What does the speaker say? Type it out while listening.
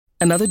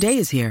Another day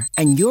is here,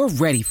 and you're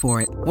ready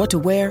for it. What to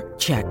wear?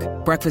 Check.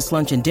 Breakfast,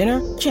 lunch, and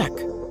dinner? Check.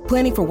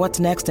 Planning for what's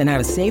next and how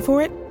to save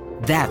for it?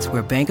 That's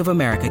where Bank of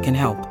America can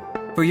help.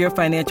 For your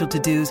financial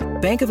to-dos,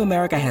 Bank of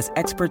America has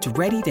experts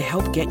ready to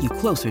help get you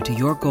closer to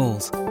your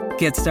goals.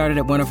 Get started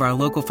at one of our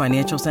local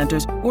financial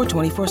centers or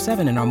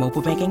 24/7 in our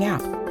mobile banking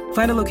app.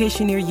 Find a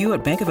location near you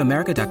at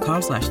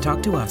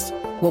bankofamerica.com/talktous.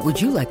 What would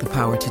you like the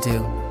power to do?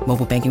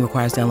 Mobile banking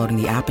requires downloading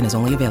the app and is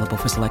only available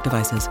for select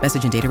devices.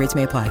 Message and data rates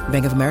may apply.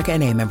 Bank of America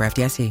N.A., member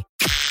FDIC.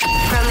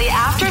 From the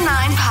After 9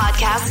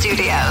 podcast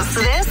studios,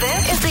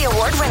 this is the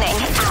award-winning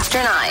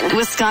After 9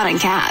 with Scott and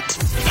Kat.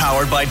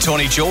 Powered by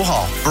Tony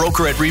Johal,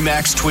 broker at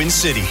RE/MAX Twin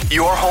City.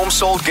 Your home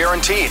sold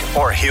guaranteed,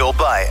 or he'll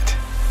buy it.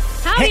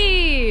 Howdy!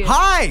 Hey,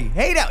 hi!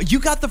 Hey now, you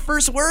got the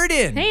first word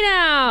in. Hey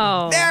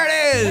now! There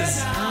it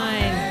is!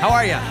 Fine. How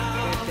are you?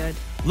 Good.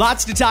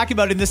 Lots to talk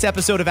about in this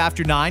episode of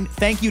After 9.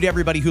 Thank you to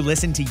everybody who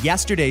listened to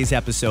yesterday's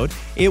episode.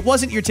 It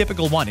wasn't your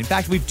typical one. In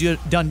fact, we've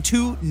done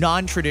two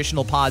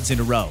non-traditional pods in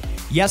a row.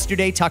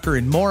 Yesterday, Tucker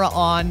and Maura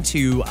on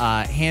to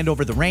hand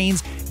over the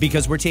reins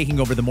because we're taking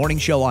over the morning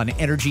show on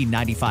Energy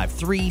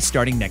 95.3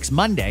 starting next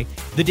Monday.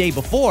 The day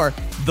before,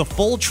 the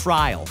full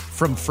trial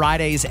from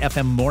Friday's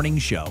FM morning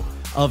show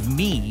of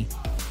me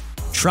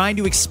trying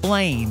to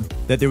explain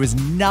that there was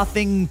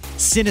nothing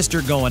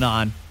sinister going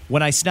on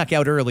when I snuck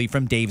out early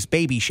from Dave's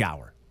baby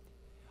shower.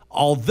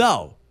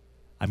 Although,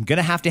 I'm going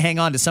to have to hang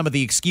on to some of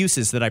the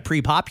excuses that I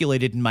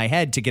pre-populated in my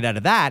head to get out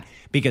of that,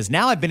 because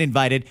now I've been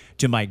invited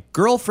to my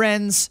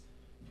girlfriend's,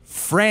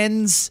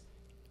 friend's,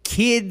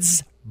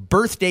 kid's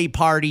birthday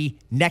party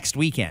next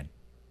weekend.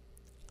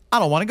 I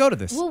don't want to go to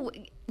this. Well,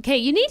 okay,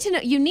 you need to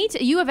know.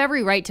 You have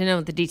every right to know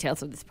the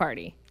details of this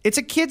party. It's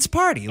a kid's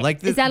party.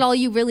 Is that all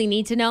you really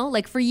need to know?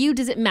 Like, for you,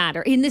 does it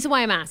matter? And this is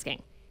why I'm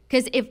asking.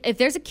 Because if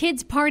there's a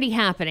kid's party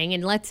happening,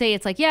 and let's say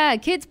it's like, yeah, a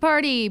kid's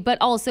party, but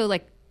also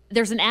like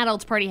there's an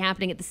adult's party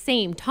happening at the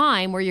same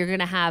time where you're going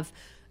to have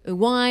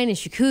wine and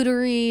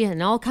charcuterie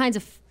and all kinds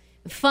of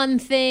fun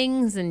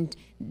things and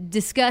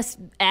discuss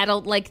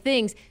adult-like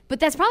things. But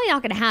that's probably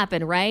not going to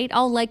happen, right?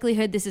 All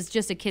likelihood, this is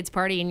just a kid's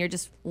party and you're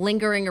just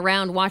lingering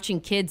around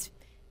watching kids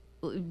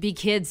be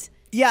kids.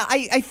 Yeah,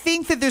 I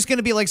think that there's going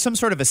to be like some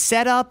sort of a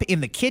setup in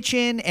the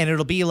kitchen, and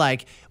it'll be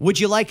like, would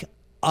you like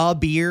a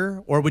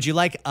beer or would you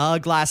like a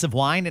glass of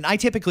wine? And I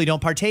typically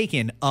don't partake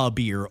in a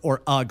beer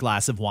or a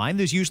glass of wine.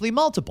 There's usually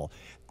multiple.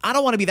 I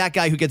don't want to be that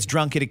guy who gets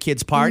drunk at a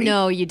kid's party.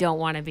 No, you don't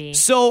want to be.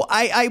 So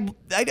I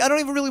don't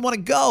even really want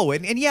to go.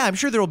 And yeah, I'm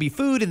sure there will be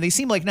food and they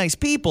seem like nice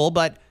people,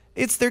 but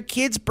it's their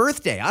kid's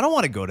birthday. I don't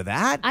want to go to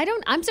that.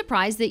 I'm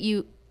surprised that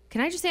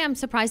can I just say I'm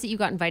surprised that you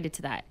got invited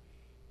to that.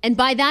 And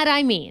by that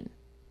I mean,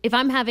 if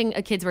I'm having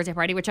a kid's birthday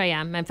party, which I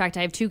am, in fact,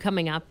 I have two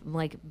coming up,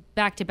 like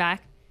back to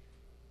back,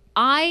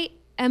 I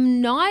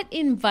am not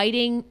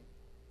inviting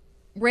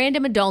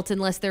random adults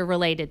unless they're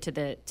related to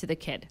the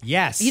kid.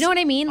 Yes. You know what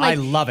I mean? Like,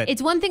 I love it.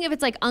 It's one thing if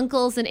it's like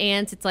uncles and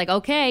aunts. It's like,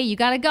 okay, you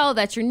got to go.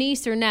 That's your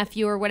niece or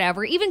nephew or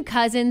whatever. Even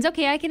cousins.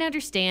 Okay, I can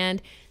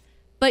understand.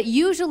 But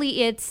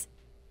usually it's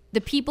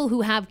the people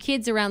who have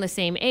kids around the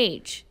same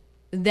age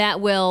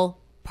that will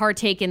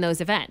partake in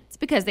those events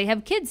because they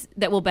have kids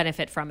that will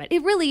benefit from it.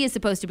 It really is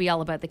supposed to be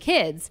all about the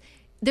kids.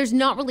 There's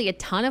not really a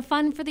ton of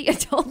fun for the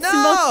adults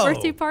in most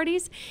birthday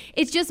parties.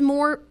 It's just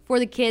more for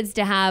the kids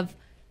to have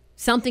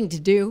something to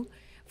do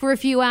for a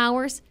few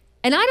hours.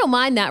 And I don't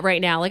mind that right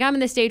now. Like, I'm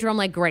in the stage where I'm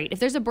like, great. If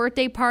there's a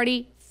birthday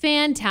party,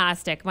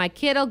 fantastic. My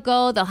kid will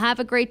go. They'll have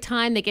a great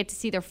time. They get to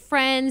see their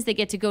friends. They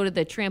get to go to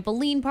the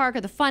trampoline park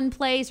or the fun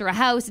place or a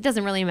house. It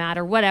doesn't really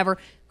matter. Whatever.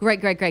 Great,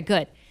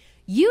 good.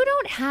 You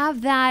don't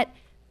have that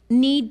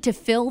need to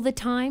fill the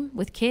time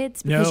with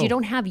kids because you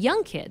don't have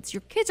young kids.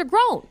 Your kids are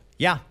grown.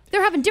 Yeah.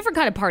 They're having different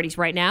kind of parties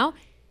right now.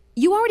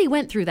 You already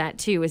went through that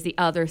too, is the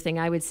other thing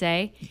I would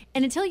say.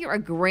 And until you're a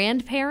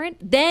grandparent,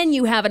 then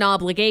you have an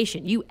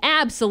obligation. You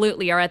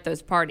absolutely are at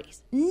those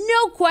parties.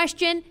 No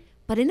question.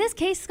 But in this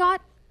case,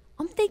 Scott,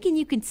 I'm thinking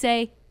you can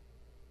say,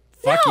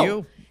 fuck no.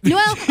 you.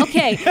 Well,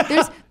 okay.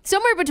 There's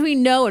somewhere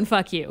between no and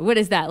fuck you. What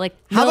is that? Like,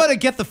 how no, about a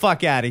get the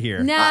fuck out of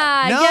here?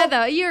 Nah, no? yeah,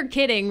 though. You're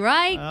kidding,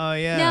 right? Oh,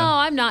 yeah. No,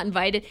 I'm not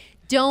invited.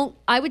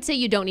 I would say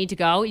you don't need to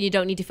go. You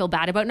don't need to feel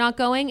bad about not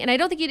going. And I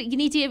don't think you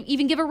need to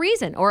even give a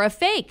reason or a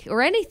fake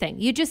or anything.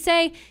 You just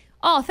say,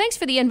 oh, thanks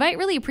for the invite.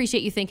 Really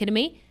appreciate you thinking of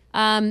me.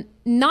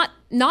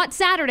 Not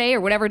Saturday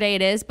or whatever day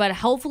it is, but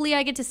hopefully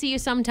I get to see you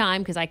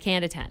sometime because I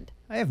can't attend.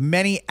 I have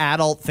many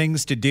adult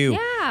things to do.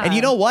 Yeah. And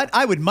you know what?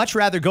 I would much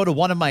rather go to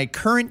one of my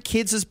current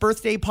kids'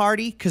 birthday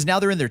party because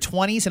now they're in their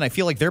 20s and I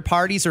feel like their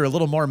parties are a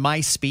little more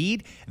my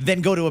speed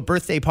than go to a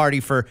birthday party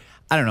for,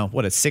 I don't know,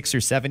 what, a 6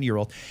 or 7 year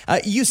old.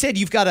 You said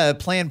you've got to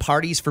plan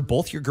parties for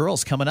both your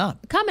girls coming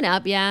up. Coming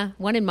up, yeah.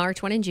 One in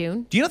March, one in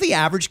June. Do you know the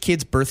average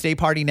kid's birthday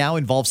party now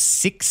involves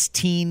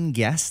 16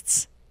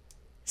 guests?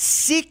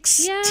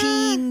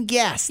 16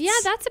 guests. Yeah,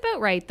 that's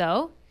about right,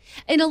 though.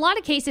 In a lot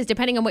of cases,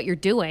 depending on what you're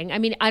doing, I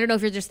mean, I don't know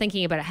if you're just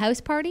thinking about a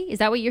house party. Is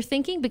that what you're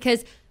thinking?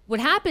 Because what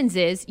happens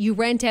is you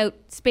rent out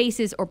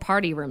spaces or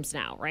party rooms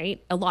now,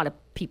 right? A lot of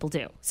people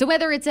do. So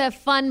whether it's a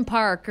fun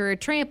park or a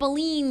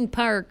trampoline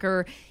park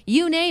or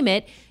you name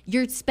it,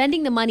 you're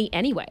spending the money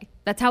anyway.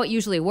 That's how it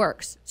usually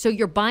works. So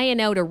you're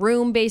buying out a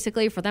room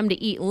basically for them to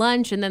eat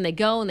lunch, and then they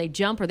go and they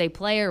jump or they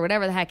play or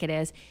whatever the heck it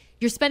is.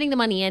 You're spending the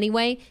money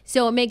anyway,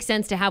 so it makes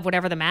sense to have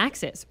whatever the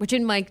max is, which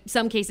in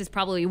some cases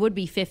probably would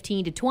be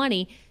 15 to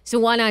 20. So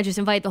why not just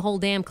invite the whole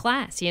damn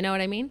class? You know what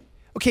I mean?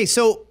 Okay,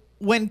 so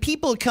when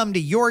people come to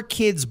your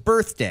kid's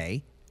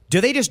birthday, do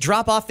they just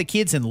drop off the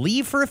kids and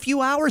leave for a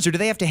few hours, or do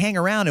they have to hang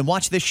around and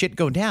watch this shit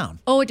go down?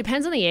 Oh, it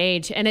depends on the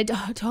age, and it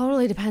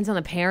totally depends on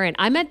the parent.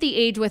 I'm at the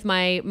age with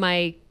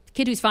my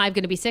kid who's 5,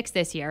 going to be 6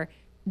 this year.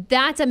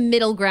 That's a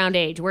middle ground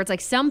age where it's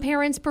like some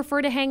parents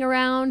prefer to hang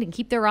around and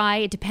keep their eye.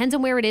 It depends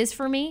on where it is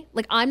for me.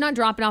 Like, I'm not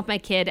dropping off my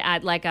kid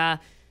at like a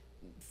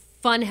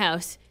fun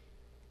house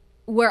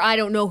where I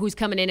don't know who's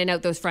coming in and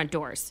out those front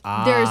doors.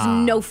 There's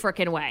no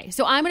freaking way.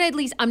 So I'm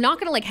not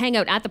going to like hang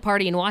out at the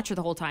party and watch her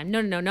the whole time.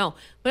 No.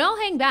 But I'll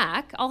hang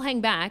back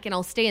and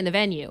I'll stay in the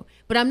venue.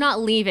 But I'm not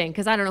leaving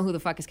because I don't know who the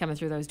fuck is coming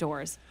through those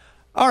doors.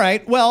 All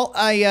right. Well,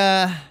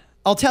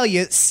 I'll tell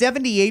you,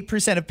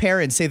 78% of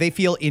parents say they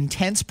feel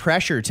intense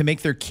pressure to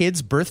make their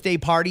kids' birthday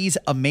parties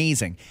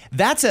amazing.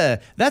 That's a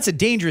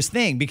dangerous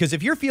thing, because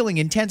if you're feeling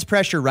intense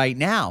pressure right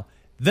now,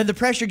 then the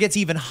pressure gets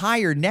even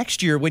higher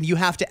next year when you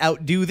have to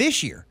outdo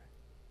this year.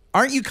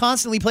 Aren't you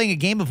constantly playing a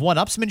game of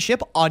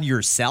one-upsmanship on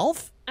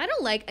yourself? I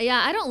don't like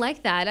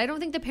that. I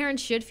don't think the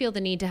parents should feel the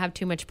need to have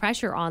too much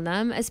pressure on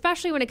them,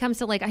 especially when it comes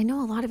to, like, I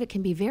know a lot of it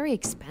can be very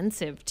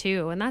expensive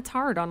too, and that's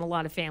hard on a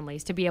lot of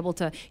families to be able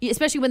to,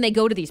 especially when they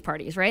go to these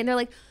parties, right? And they're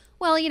like,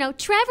 well,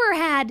 Trevor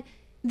had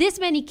this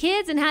many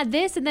kids and had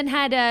this, and then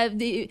had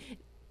a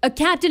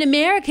Captain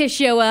America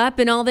show up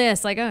and all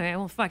this. Like, okay,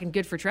 well, fucking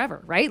good for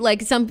Trevor, right?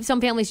 Like, some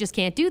families just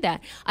can't do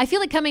that. I feel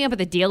like coming up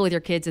with a deal with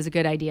your kids is a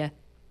good idea.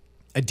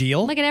 A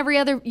deal? Like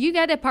you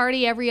get a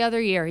party every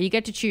other year. You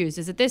get to choose.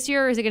 Is it this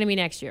year or is it going to be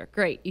next year?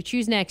 Great. You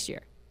choose next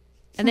year.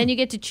 And then you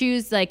get to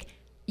choose, like,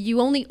 you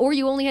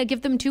only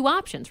give them 2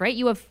 options, right?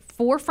 You have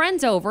 4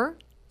 friends over,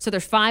 so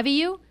there's 5 of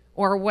you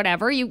or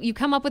whatever. You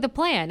come up with a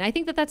plan. I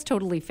think that's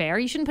totally fair.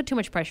 You shouldn't put too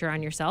much pressure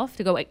on yourself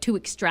to go too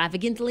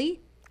extravagantly.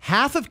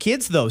 Half of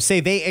kids, though, say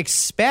they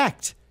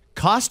expect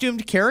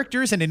costumed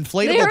characters and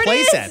inflatable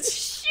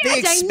playsets. They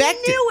expect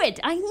it.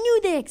 I knew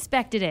they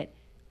expected it.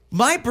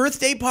 My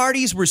birthday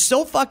parties were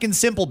so fucking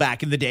simple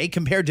back in the day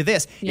compared to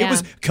this. Yeah. It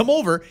was come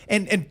over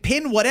and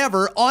pin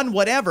whatever on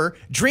whatever,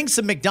 drink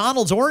some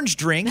McDonald's orange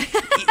drink.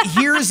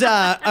 Here's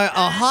a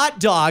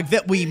hot dog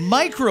that we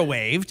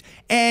microwaved,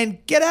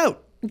 and get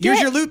out. Here's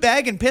your loot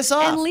bag and piss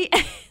off.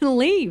 And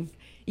leave.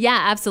 Yeah,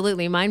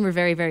 absolutely. Mine were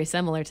very, very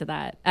similar to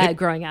that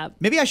growing up.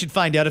 Maybe I should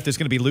find out if there's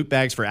going to be loot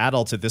bags for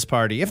adults at this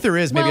party. If there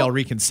is, maybe I'll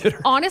reconsider.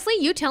 Honestly,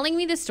 you telling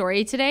me this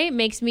story today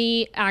makes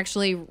me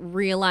actually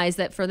realize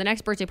that for the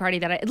next birthday party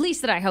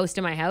that I host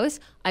in my house,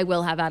 I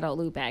will have adult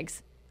loot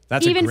bags.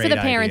 That's even a great for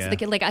the parents,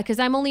 idea. because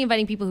I'm only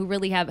inviting people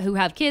who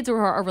have kids or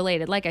are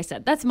related. Like I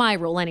said, that's my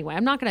rule anyway.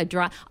 I'm not going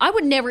to I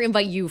would never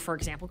invite you, for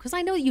example, because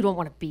I know you don't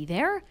want to be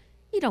there.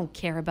 You don't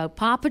care about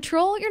Paw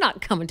Patrol. You're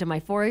not coming to my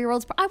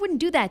 4-year-old's. I wouldn't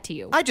do that to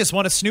you. I just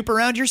want to snoop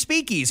around your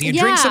speakeasy and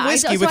drink some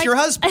whiskey with your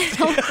husband.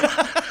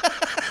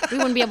 We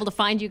wouldn't be able to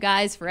find you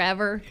guys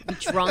forever. Be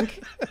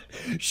drunk.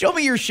 Show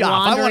me your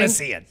shop. I want to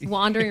see it.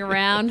 Wandering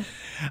around.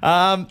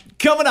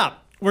 Coming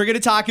up, we're going to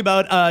talk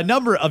about a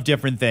number of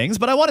different things,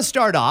 but I want to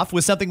start off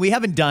with something we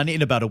haven't done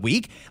in about a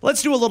week.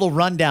 Let's do a little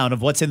rundown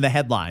of what's in the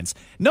headlines.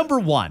 Number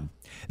 1.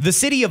 The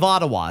city of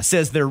Ottawa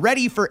says they're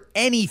ready for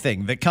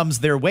anything that comes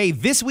their way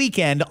this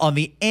weekend on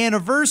the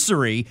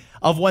anniversary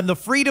of when the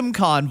Freedom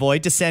Convoy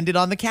descended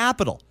on the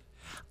Capitol.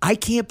 I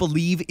can't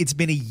believe it's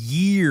been a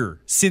year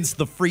since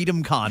the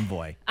Freedom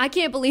Convoy. I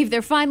can't believe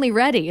they're finally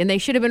ready, and they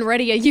should have been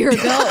ready a year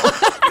ago.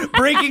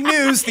 Breaking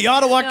news, the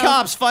Ottawa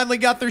cops finally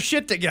got their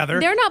shit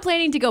together. They're not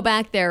planning to go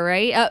back there,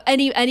 right?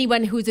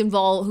 Anyone who was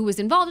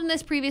involved in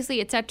this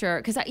previously, etc.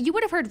 Because you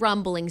would have heard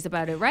rumblings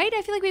about it, right?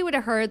 I feel like we would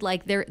have heard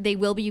like they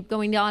will be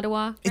going to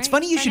Ottawa. Right? It's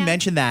funny you should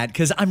mention that,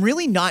 because I'm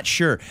really not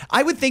sure.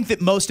 I would think that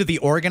most of the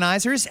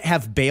organizers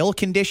have bail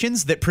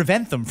conditions that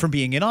prevent them from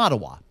being in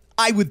Ottawa.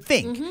 I would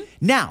think. Mm-hmm.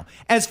 Now,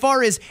 as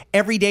far as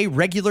everyday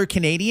regular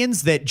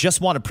Canadians that just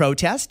want to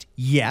protest,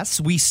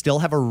 yes, we still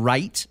have a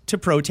right to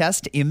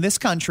protest in this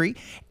country.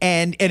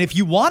 And if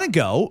you want to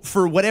go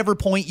for whatever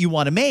point you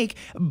want to make,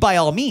 by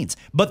all means.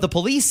 But the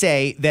police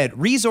say that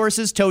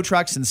resources, tow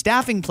trucks, and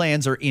staffing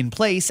plans are in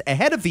place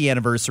ahead of the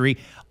anniversary.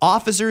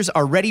 Officers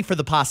are ready for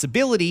the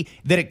possibility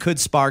that it could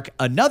spark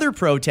another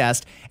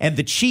protest, and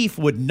the chief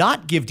would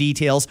not give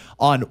details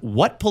on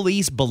what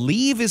police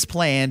believe is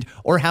planned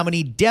or how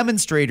many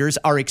demonstrators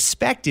are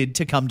expected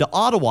to come to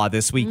Ottawa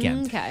this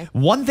weekend. Okay.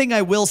 One thing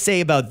I will say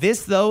about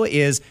this, though,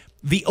 is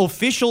the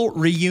official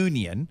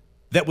reunion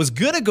that was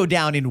going to go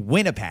down in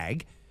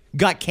Winnipeg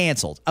got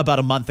canceled about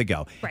a month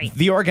ago. Right.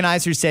 The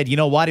organizers said, you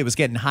know what, it was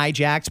getting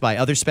hijacked by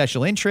other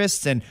special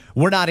interests, and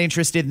we're not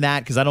interested in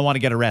that because I don't want to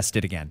get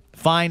arrested again.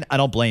 Fine, I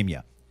don't blame you.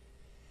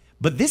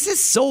 But this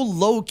is so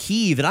low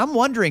key that I'm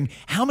wondering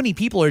how many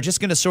people are just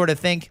going to sort of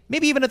think,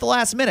 maybe even at the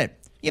last minute,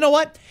 you know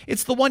what?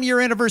 It's the 1 year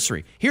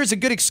anniversary. Here's a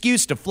good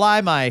excuse to fly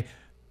my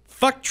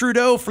fuck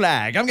Trudeau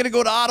flag. I'm going to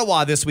go to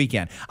Ottawa this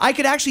weekend. I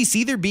could actually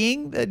see there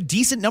being a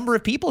decent number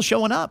of people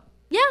showing up.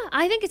 Yeah,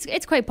 I think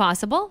it's quite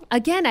possible.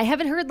 Again, I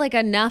haven't heard like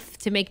enough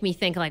to make me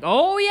think like,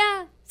 oh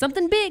yeah,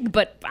 something big.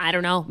 But I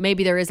don't know.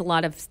 Maybe there is a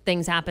lot of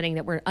things happening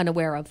that we're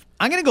unaware of.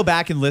 I'm going to go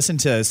back and listen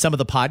to some of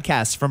the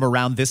podcasts from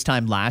around this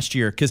time last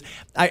year because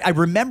I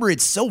remember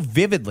it so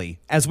vividly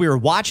as we were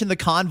watching the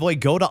convoy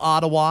go to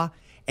Ottawa.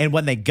 And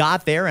when they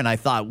got there and I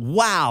thought,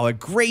 wow, a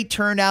great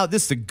turnout.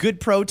 This is a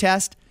good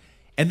protest.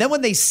 And then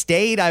when they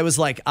stayed, I was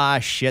like,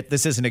 shit,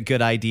 this isn't a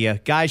good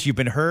idea. Guys, you've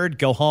been heard.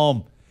 Go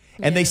home.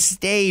 And they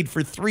stayed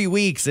for 3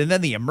 weeks, and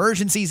then the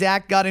Emergencies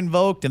Act got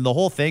invoked, and the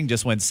whole thing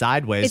just went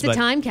sideways. It's a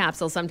time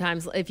capsule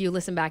sometimes if you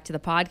listen back to the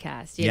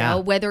podcast. You know,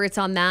 whether it's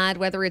on that,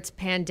 whether it's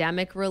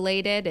pandemic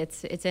related,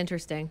 it's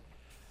interesting.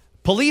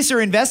 Police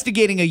are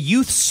investigating a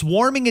youth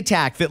swarming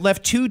attack that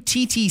left 2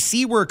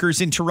 TTC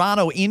workers in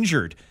Toronto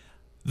injured.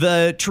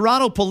 The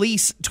Toronto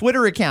Police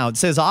Twitter account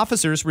says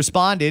officers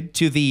responded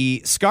to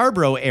the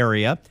Scarborough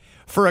area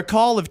for a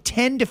call of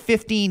 10 to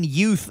 15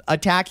 youth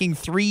attacking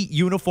 3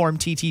 uniformed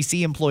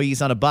TTC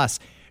employees on a bus.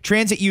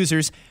 Transit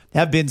users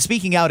have been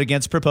speaking out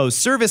against proposed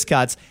service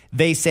cuts.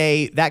 They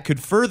say that could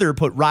further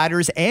put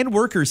riders and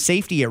workers'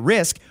 safety at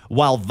risk,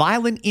 while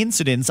violent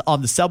incidents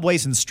on the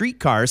subways and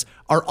streetcars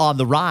are on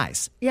the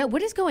rise. Yeah,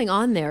 what is going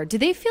on there? Do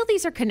they feel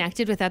these are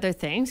connected with other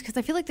things? Because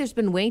I feel like there's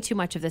been way too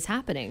much of this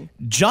happening.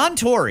 John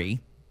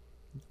Tory,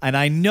 and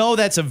I know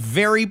that's a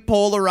very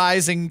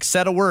polarizing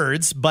set of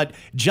words, but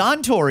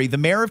John Tory, the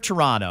mayor of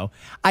Toronto,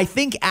 I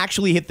think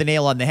actually hit the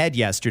nail on the head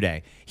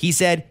yesterday. He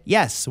said,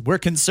 yes, we're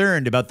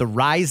concerned about the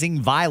rising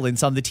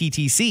violence on the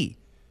TTC.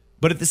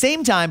 But at the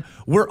same time,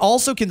 we're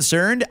also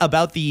concerned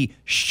about the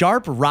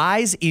sharp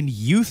rise in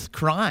youth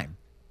crime.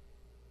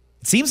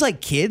 It seems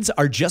like kids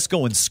are just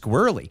going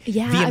squirrely.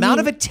 Yeah, the amount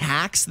of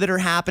attacks that are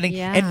happening,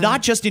 and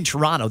not just in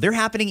Toronto, they're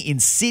happening in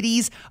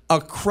cities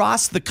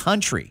across the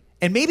country.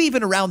 And maybe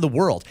even around the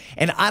world.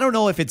 And I don't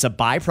know if it's a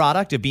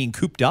byproduct of being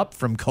cooped up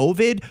from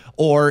COVID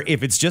or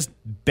if it's just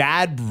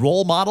bad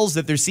role models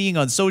that they're seeing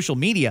on social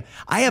media.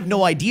 I have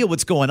no idea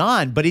what's going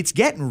on, but it's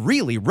getting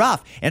really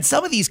rough. And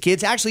some of these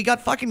kids actually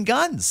got fucking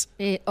guns.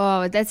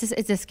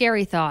 It's a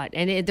scary thought.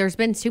 And there's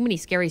been too many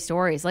scary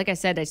stories. Like I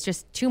said, it's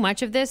just too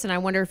much of this. And I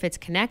wonder if it's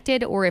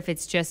connected or if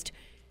it just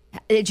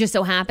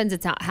so happens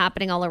it's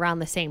happening all around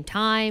the same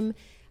time.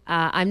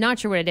 I'm not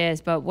sure what it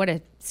is, but what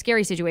a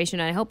scary situation.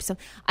 I hope so.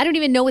 I don't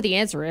even know what the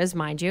answer is,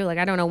 mind you. Like,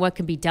 I don't know what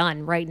can be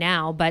done right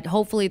now, but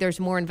hopefully there's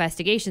more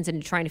investigations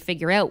into trying to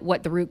figure out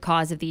what the root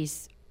cause of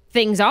these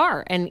things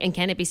are and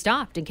can it be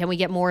stopped? And can we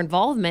get more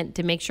involvement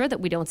to make sure that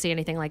we don't see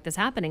anything like this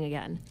happening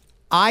again?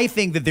 I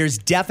think that there's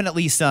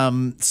definitely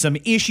some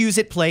issues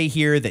at play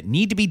here that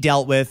need to be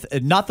dealt with,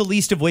 not the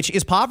least of which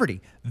is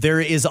poverty. There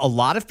is a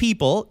lot of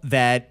people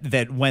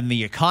that when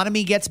the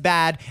economy gets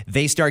bad,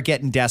 they start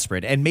getting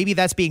desperate. And maybe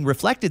that's being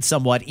reflected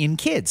somewhat in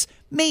kids.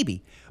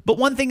 Maybe. But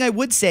one thing I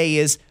would say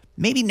is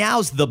maybe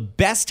now's the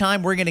best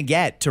time we're going to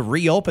get to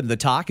reopen the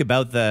talk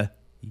about the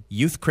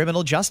Youth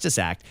Criminal Justice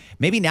Act.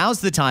 Maybe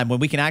now's the time when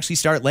we can actually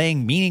start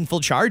laying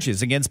meaningful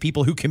charges against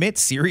people who commit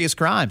serious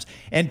crimes.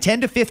 And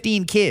 10 to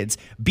 15 kids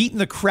beating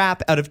the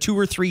crap out of 2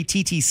 or 3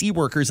 TTC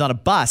workers on a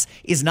bus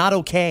is not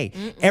okay.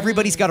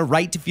 Everybody's got a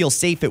right to feel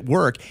safe at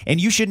work, and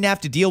you shouldn't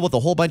have to deal with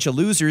a whole bunch of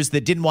losers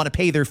that didn't want to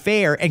pay their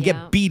fare and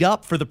get beat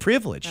up for the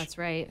privilege. That's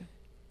right.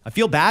 I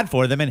feel bad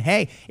for them, and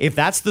hey, if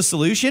that's the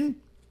solution,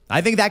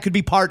 I think that could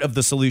be part of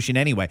the solution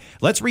anyway.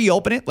 Let's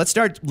reopen it. Let's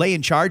start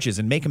laying charges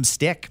and make them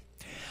stick.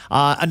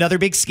 Another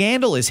big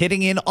scandal is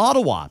hitting in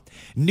Ottawa.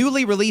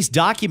 Newly released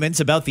documents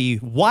about the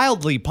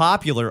wildly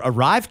popular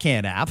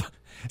ArriveCan app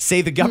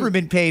say the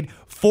government paid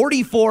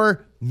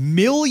 $44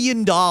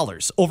 million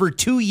over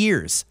 2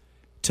 years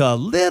to a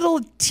little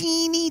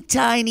teeny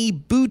tiny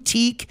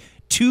boutique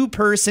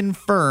 2-person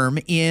firm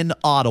in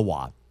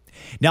Ottawa.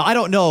 Now, I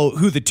don't know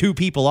who the 2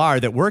 people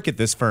are that work at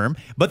this firm,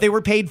 but they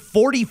were paid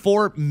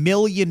 $44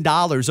 million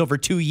over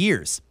 2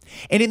 years.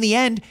 And in the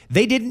end,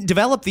 they didn't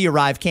develop the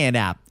ArriveCan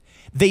app.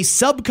 They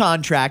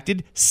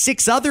subcontracted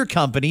 6 other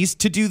companies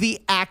to do the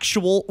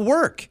actual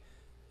work.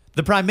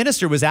 The Prime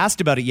Minister was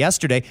asked about it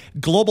yesterday.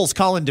 Global's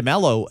Colin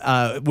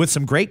DeMello, with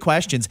some great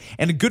questions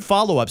and good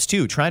follow-ups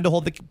too, trying to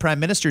hold the Prime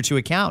Minister to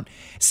account,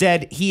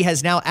 said he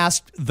has now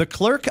asked the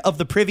clerk of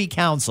the Privy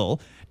Council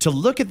to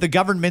look at the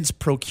government's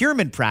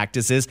procurement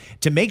practices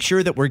to make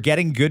sure that we're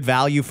getting good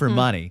value for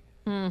money.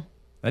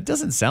 That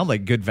doesn't sound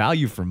like good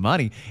value for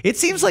money. It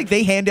seems like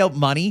they hand out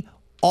money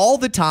all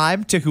the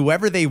time to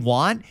whoever they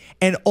want,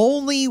 and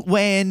only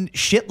when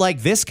shit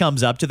like this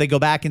comes up do they go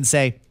back and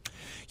say,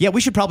 yeah,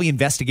 we should probably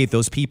investigate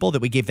those people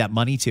that we gave that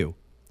money to.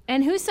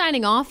 And who's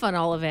signing off on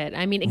all of it?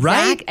 I mean,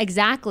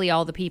 exactly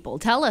all the people.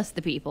 Tell us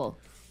the people.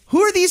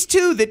 Who are these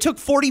 2 that took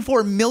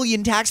 44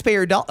 million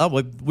taxpayer dollars? Oh,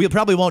 well, we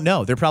probably won't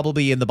know. They're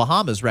probably in the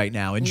Bahamas right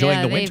now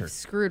enjoying the winter. They've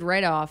screwed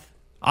right off.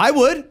 I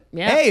would.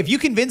 Yeah. Hey, if you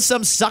convince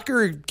some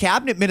sucker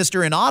cabinet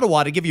minister in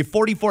Ottawa to give you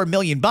 $44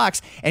 million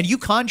and you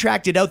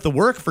contracted out the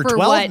work for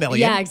 $12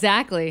 million. Yeah,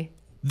 exactly.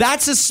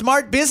 That's a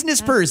smart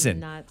business person.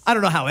 nuts. I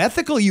don't know how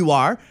ethical you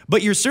are,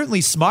 but you're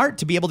certainly smart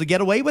to be able to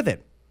get away with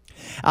it.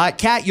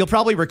 Kat, you'll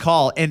probably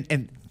recall,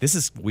 and this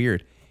is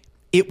weird.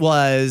 It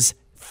was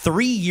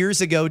 3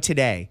 years ago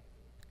today,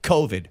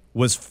 COVID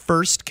was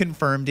first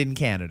confirmed in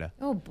Canada.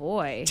 Oh,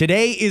 boy.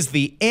 Today is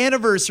the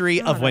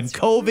anniversary of when that's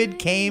COVID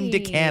came to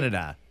right.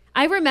 Canada.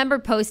 I remember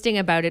posting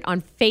about it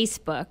on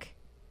Facebook,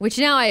 which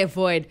now I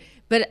avoid.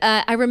 But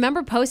I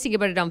remember posting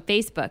about it on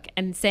Facebook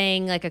and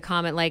saying like a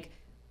comment like,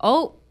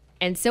 oh,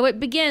 and so it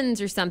begins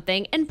or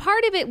something. And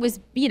part of it was,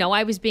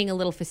 I was being a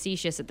little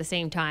facetious at the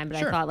same time. But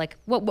Sure. I thought like,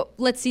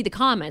 let's see the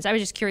comments. I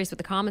was just curious what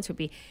the comments would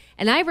be.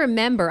 And I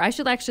remember, I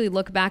should actually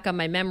look back on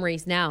my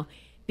memories now,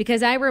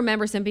 because I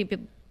remember some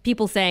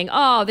people saying,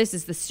 oh, this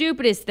is the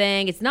stupidest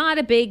thing. It's not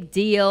a big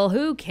deal.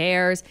 Who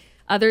cares?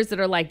 Others that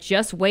are like,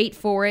 just wait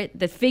for it,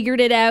 that figured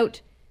it out,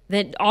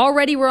 that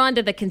already were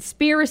onto the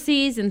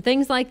conspiracies and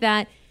things like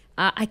that.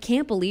 I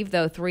can't believe,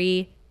 though,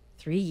 three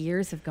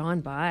years have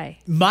gone by.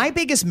 My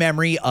biggest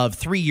memory of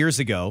 3 years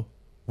ago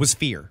was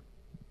fear.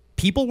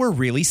 People were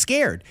really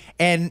scared,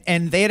 and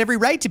they had every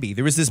right to be.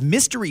 There was this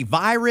mystery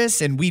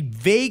virus, and we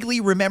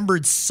vaguely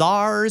remembered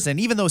SARS, and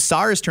even though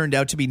SARS turned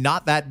out to be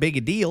not that big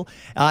a deal,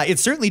 it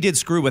certainly did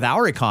screw with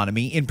our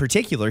economy, in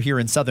particular here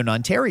in Southern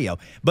Ontario.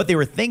 But they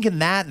were thinking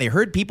that, and they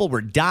heard people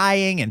were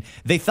dying, and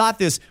they thought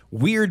this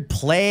weird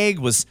plague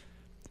was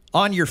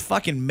on your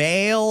fucking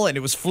mail, and it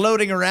was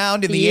floating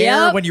around in the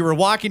air when you were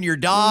walking your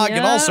dog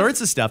and all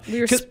sorts of stuff.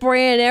 We were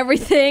spraying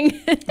everything.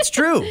 It's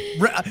true.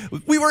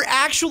 We were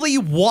actually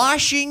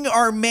washing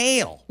our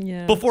mail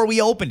before we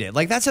opened it.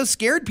 Like, that's how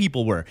scared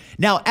people were.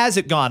 Now, as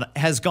it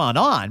has gone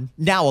on,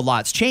 now a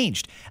lot's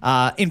changed.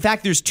 In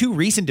fact, there's two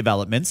recent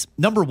developments.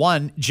 Number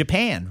one,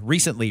 Japan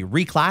recently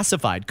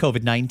reclassified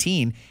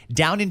COVID-19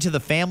 down into the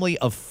family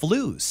of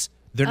flus.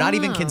 They're not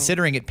even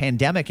considering it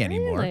pandemic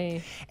anymore.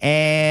 Really?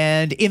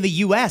 And in the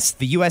U.S.,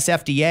 the U.S.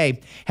 FDA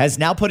has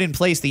now put in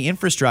place the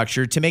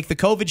infrastructure to make the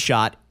COVID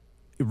shot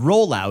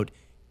rollout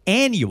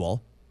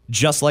annual,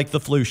 just like the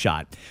flu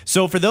shot.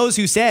 So for those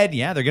who said,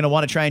 they're going to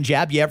want to try and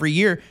jab you every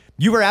year,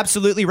 you were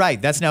absolutely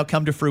right. That's now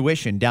come to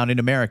fruition down in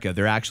America.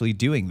 They're actually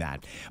doing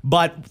that.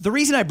 But the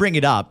reason I bring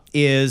it up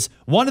is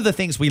one of the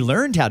things we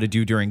learned how to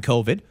do during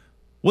COVID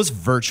was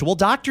virtual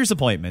doctor's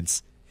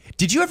appointments.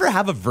 Did you ever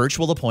have a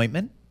virtual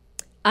appointment?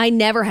 I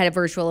never had a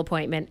virtual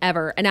appointment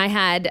ever. And I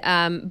had,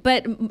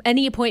 but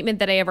any appointment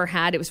that I ever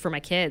had, it was for my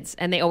kids,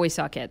 and they always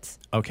saw kids.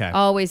 Okay.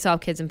 Always saw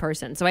kids in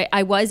person. So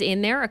I was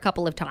in there a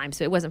couple of times,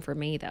 so it wasn't for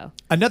me though.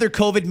 Another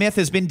COVID myth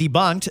has been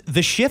debunked.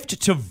 The shift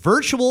to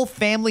virtual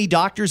family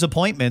doctor's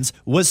appointments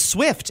was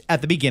swift at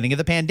the beginning of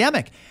the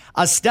pandemic.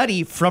 A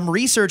study from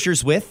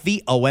researchers with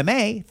the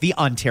OMA, the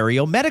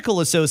Ontario Medical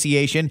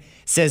Association,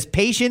 says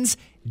patients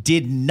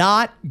did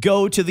not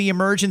go to the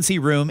emergency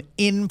room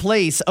in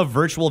place of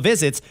virtual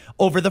visits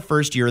over the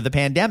first year of the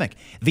pandemic.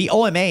 The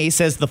OMA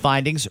says the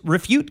findings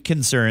refute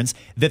concerns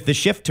that the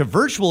shift to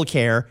virtual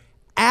care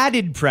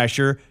added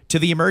pressure to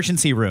the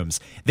emergency rooms.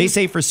 They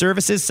say for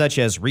services such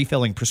as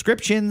refilling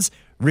prescriptions,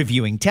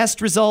 reviewing test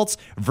results,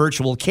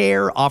 virtual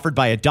care offered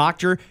by a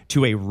doctor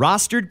to a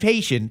rostered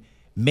patient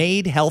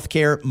made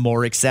healthcare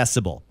more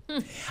accessible.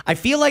 I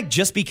feel like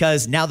just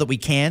because now that we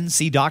can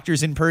see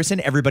doctors in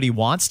person, everybody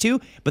wants to,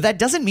 but that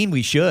doesn't mean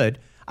we should.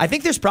 I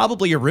think there's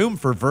probably a room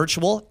for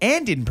virtual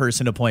and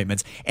in-person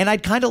appointments, and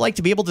I'd kind of like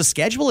to be able to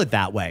schedule it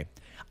that way.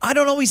 I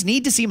don't always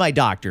need to see my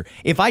doctor.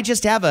 If I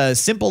just have a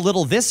simple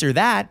little this or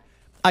that,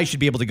 I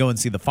should be able to go and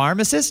see the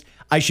pharmacist.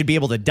 I should be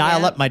able to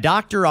dial up my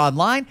doctor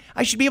online.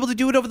 I should be able to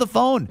do it over the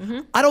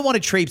phone. I don't want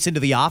to traipse into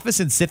the office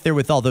and sit there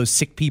with all those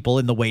sick people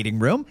in the waiting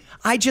room.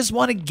 I just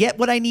want to get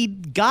what I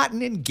need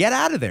gotten and get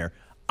out of there.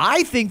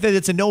 I think that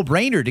it's a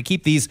no-brainer to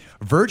keep these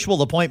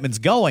virtual appointments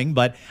going,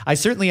 but I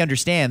certainly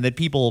understand that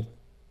people,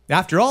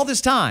 after all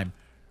this time,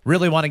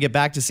 really want to get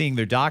back to seeing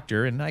their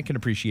doctor, and I can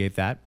appreciate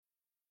that.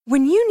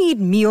 When you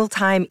need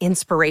mealtime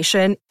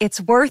inspiration,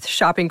 it's worth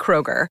shopping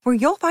Kroger, where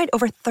you'll find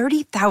over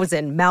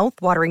 30,000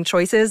 mouth-watering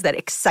choices that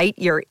excite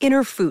your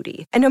inner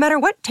foodie. And no matter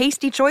what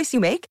tasty choice you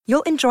make,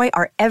 you'll enjoy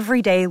our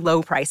everyday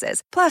low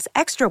prices, plus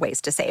extra ways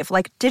to save,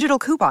 like digital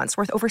coupons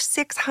worth over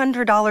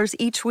 $600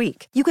 each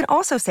week. You can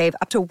also save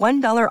up to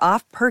 $1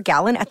 off per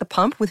gallon at the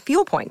pump with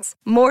fuel points.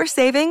 More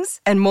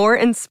savings and more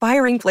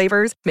inspiring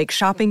flavors make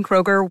shopping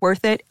Kroger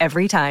worth it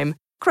every time.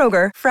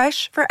 Kroger,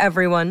 fresh for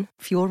everyone.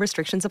 Fuel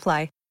restrictions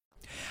apply.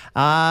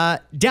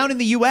 Down in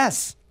the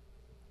U.S.,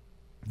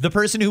 the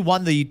person who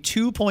won the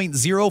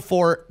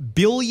 $2.04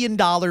 billion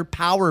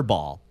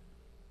Powerball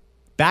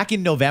back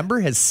in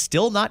November has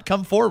still not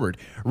come forward,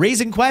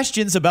 raising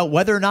questions about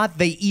whether or not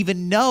they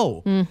even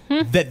know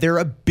that they're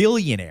a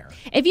billionaire.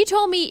 If you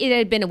told me it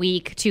had been a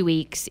week, 2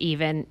 weeks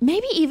even,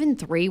 maybe even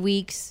 3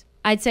 weeks,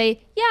 I'd say,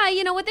 yeah,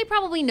 you know what? They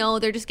probably know.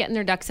 They're just getting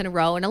their ducks in a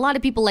row. And a lot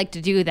of people like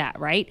to do that,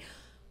 right?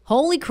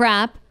 Holy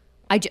crap.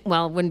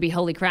 Well, it wouldn't be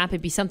holy crap.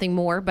 It'd be something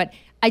more. But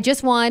I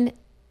just won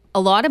a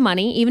lot of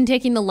money. Even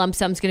taking the lump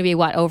sum is going to be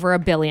what, over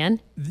 $1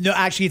 billion? No,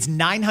 actually, it's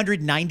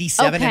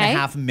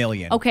 $997.5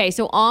 million. Okay,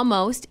 so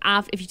almost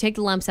if you take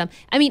the lump sum.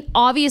 I mean,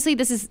 obviously,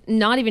 this is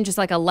not even just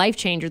like a life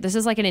changer. This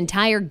is like an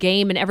entire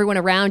game, and everyone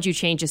around you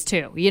changes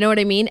too. You know what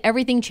I mean?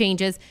 Everything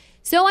changes.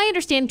 So I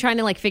understand trying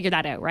to like figure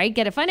that out, right?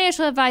 Get a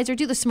financial advisor,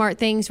 do the smart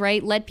things,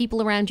 right? Let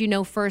people around you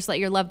know first. Let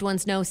your loved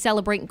ones know.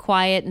 Celebrate in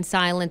quiet and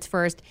silence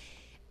first.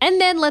 And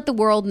then let the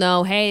world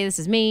know, hey, this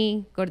is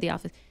me. Go to the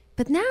office.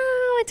 But now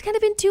it's kind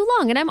of been too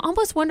long. And I'm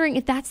almost wondering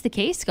if that's the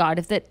case, Scott,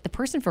 if the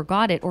person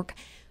forgot it or,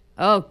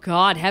 oh,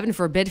 God, heaven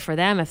forbid for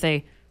them if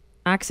they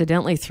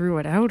accidentally threw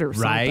it out or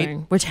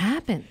something, which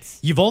happens.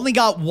 You've only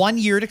got 1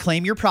 year to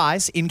claim your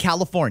prize in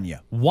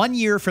California. 1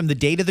 year from the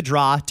date of the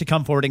draw to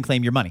come forward and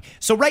claim your money.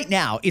 So right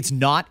now, it's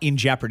not in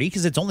jeopardy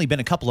because it's only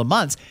been a couple of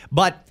months.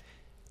 But,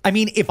 I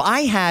mean, if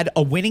I had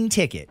a winning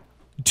ticket,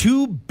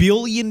 $2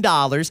 billion,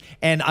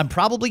 and I'm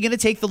probably going to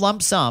take the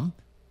lump sum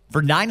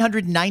for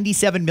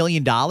 $997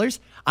 million,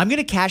 I'm going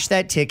to cash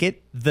that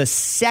ticket the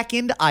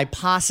second I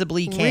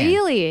possibly can.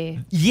 Really?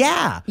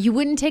 Yeah. You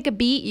wouldn't take a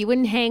beat? You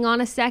wouldn't hang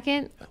on a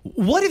second?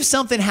 What if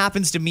something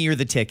happens to me or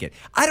the ticket?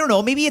 I don't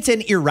know. Maybe it's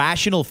an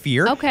irrational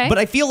fear. Okay. But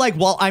I feel like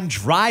while I'm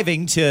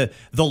driving to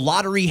the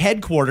lottery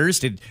headquarters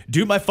to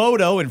do my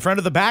photo in front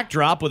of the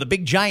backdrop with a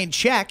big giant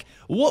check,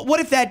 what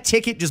if that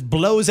ticket just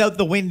blows out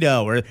the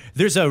window or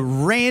there's a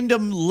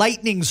random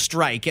lightning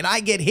strike and I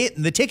get hit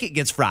and the ticket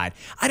gets fried?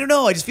 I don't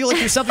know. I just feel like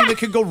there's something that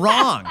could go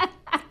wrong.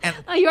 And,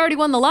 you already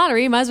won the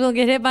lottery. You might as well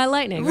get hit by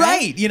lightning,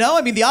 right? You know,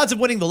 I mean, the odds of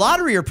winning the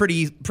lottery are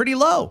pretty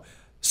low.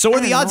 So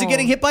are the odds of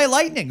getting hit by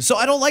lightning. So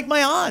I don't like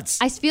my odds.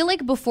 I feel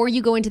like before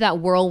you go into that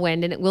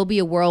whirlwind, and it will be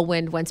a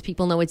whirlwind once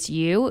people know it's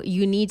you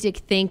need to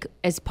think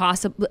as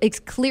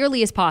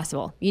clearly as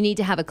possible. You need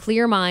to have a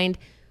clear mind.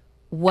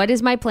 What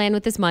is my plan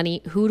with this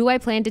money? Who do I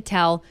plan to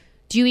tell?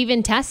 Do you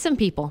even test some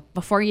people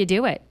before you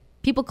do it?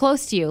 People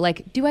close to you,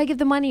 like, do I give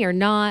the money or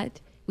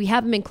not? We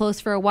haven't been close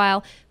for a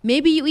while.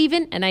 Maybe you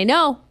even, and I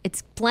know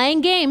it's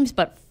playing games,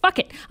 but fuck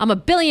it. I'm a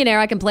billionaire.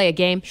 I can play a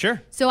game.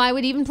 Sure. So I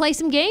would even play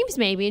some games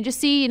maybe and just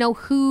see,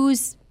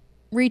 who's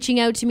reaching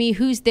out to me,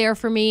 who's there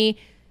for me.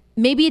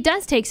 Maybe it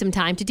does take some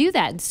time to do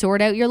that and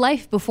sort out your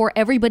life before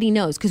everybody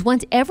knows. Because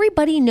once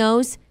everybody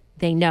knows,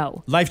 they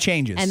know. Life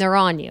changes. And they're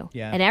on you.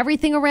 Yeah. And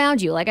everything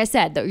around you, like I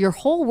said, your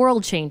whole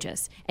world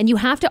changes. And you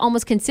have to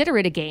almost consider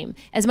it a game.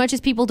 As much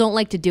as people don't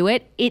like to do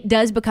it, it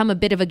does become a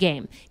bit of a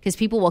game. Because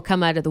people will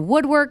come out of the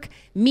woodwork.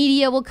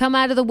 Media will come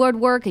out of the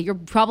woodwork. You're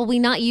probably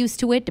not used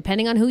to it,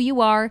 depending on who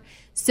you are.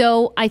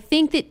 So I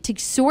think that to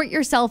sort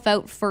yourself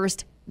out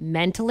first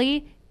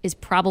mentally is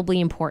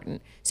probably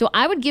important. So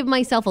I would give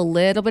myself a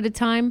little bit of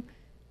time.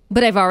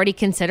 But I've already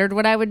considered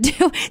what I would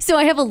do. So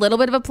I have a little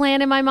bit of a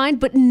plan in my mind.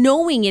 But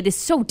knowing it is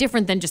so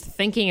different than just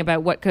thinking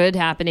about what could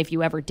happen if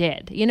you ever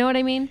did. You know what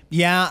I mean?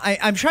 Yeah,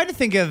 I'm trying to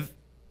think of...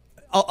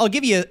 I'll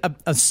give you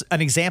an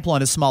example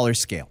on a smaller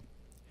scale.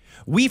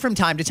 We, from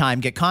time to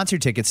time, get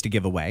concert tickets to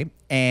give away.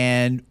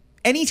 And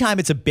anytime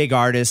it's a big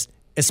artist,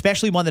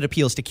 especially one that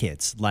appeals to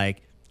kids,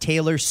 like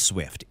Taylor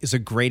Swift is a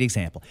great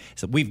example.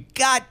 So we've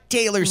got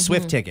Taylor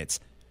Swift tickets.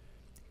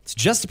 It's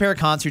just a pair of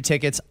concert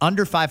tickets,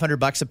 under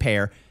 $500 a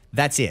pair.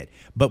 That's it.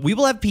 But we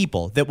will have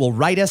people that will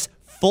write us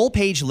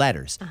full-page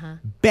letters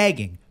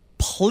begging,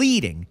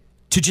 pleading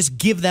to just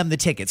give them the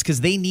tickets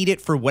because they need it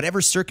for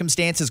whatever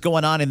circumstances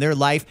going on in their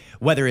life,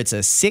 whether it's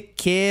a sick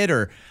kid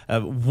or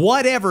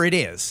whatever it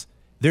is.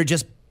 They're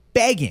just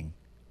begging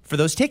for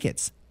those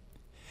tickets.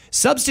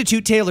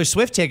 Substitute Taylor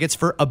Swift tickets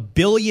for $1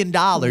 billion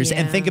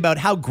and think about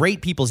how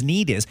great people's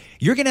need is.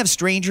 You're going to have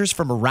strangers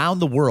from around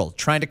the world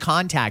trying to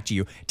contact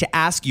you to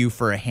ask you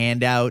for a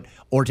handout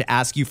or to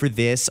ask you for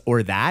this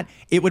or that.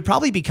 It would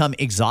probably become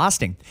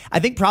exhausting. I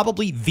think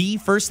probably the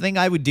first thing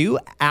I would do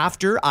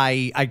after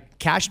I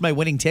cashed my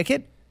winning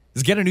ticket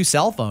is get a new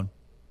cell phone.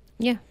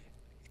 Yeah.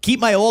 Keep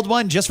my old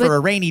one just for a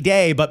rainy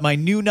day, but my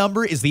new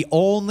number is the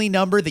only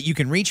number that you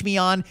can reach me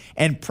on,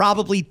 and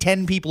probably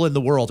 10 people in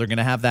the world are going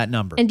to have that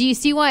number. And do you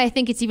see why I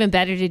think it's even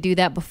better to do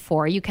that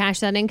before you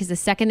cash that in? Because the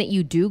second that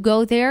you do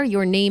go there,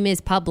 your name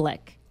is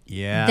public.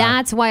 Yeah.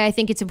 That's why I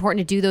think it's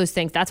important to do those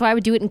things. That's why I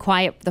would do it in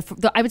quiet.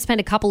 I would spend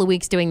a couple of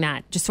weeks doing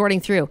that, just sorting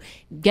through,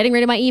 getting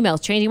rid of my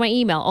emails, changing my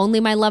email. Only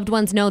my loved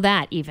ones know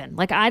that even.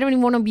 Like, I don't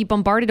even want to be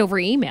bombarded over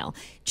email.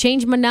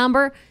 Change my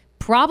number.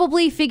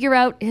 Probably figure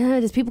out,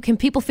 can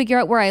people figure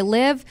out where I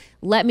live?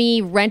 Let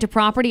me rent a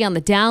property on the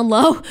down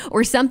low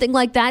or something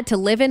like that to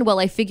live in while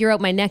I figure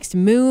out my next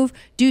move.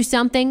 Do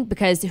something,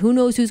 because who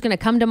knows who's going to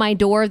come to my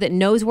door that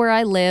knows where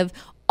I live.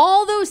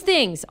 All those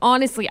things,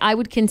 honestly, I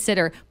would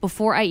consider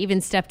before I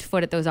even stepped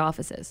foot at those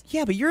offices.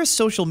 Yeah, but you're a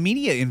social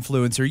media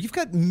influencer. You've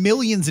got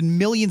millions and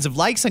millions of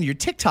likes on your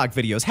TikTok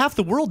videos. Half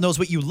the world knows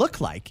what you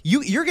look like.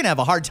 You're going to have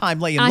a hard time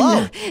laying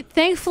low.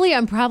 Thankfully,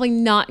 I'm probably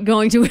not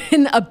going to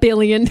win $1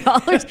 billion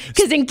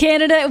because in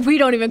Canada, we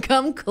don't even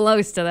come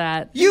close to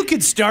that. You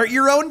could start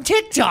your own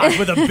TikTok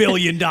with $1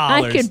 billion.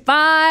 I could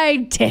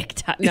buy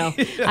TikTok. No,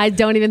 I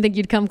don't even think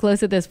you'd come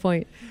close at this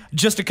point.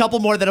 Just a couple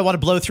more that I want to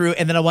blow through,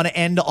 and then I want to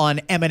end on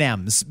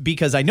M&Ms. this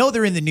because I know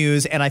they're in the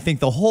news and I think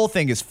the whole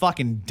thing is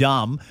fucking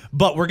dumb,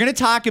 but we're going to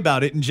talk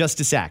about it in just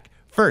a sec.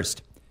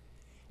 First,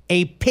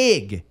 a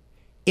pig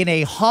in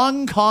a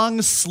Hong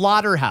Kong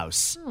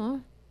slaughterhouse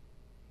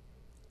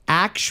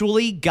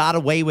actually got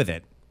away with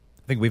it.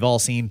 I think we've all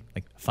seen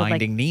like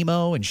Finding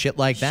Nemo and shit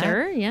like that.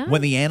 Sure, yeah.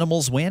 When the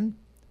animals win.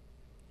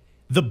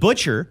 The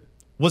butcher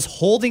was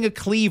holding a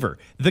cleaver.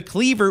 The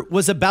cleaver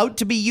was about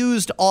to be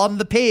used on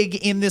the pig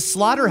in this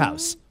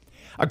slaughterhouse.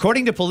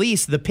 According to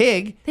police, the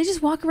pig... They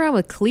just walk around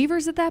with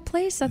cleavers at that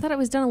place? I thought it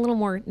was done a little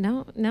more...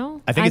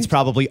 No? I think it's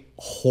probably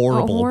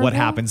horrible what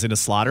happens in a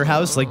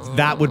slaughterhouse. Like,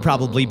 that would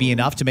probably be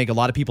enough to make a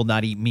lot of people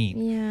not eat meat.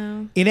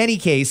 Yeah. In any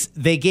case,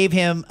 they gave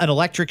him an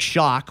electric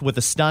shock with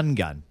a stun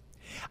gun.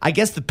 I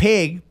guess the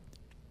pig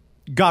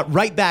got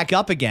right back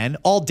up again,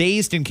 all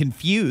dazed and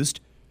confused,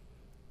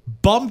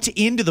 bumped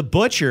into the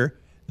butcher.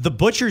 The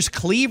butcher's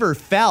cleaver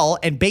fell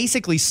and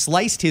basically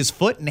sliced his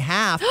foot in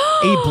half.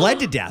 He bled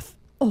to death.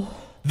 Oh.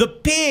 The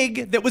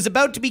pig that was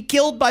about to be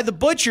killed by the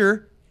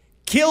butcher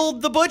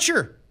killed the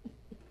butcher.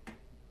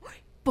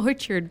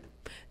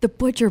 The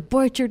butcher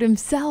butchered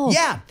himself.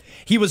 Yeah.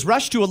 He was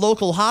rushed to a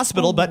local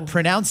hospital but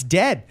pronounced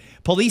dead.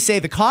 Police say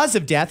the cause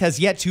of death has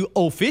yet to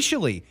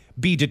officially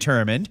be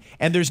determined,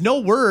 and there's no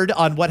word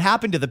on what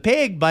happened to the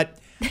pig, but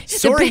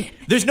sorry,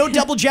 there's no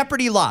double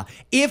jeopardy law.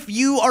 If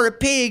you are a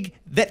pig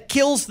that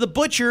kills the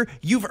butcher,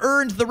 you've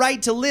earned the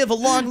right to live a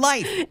long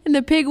life. And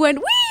the pig went,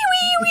 wee,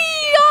 wee,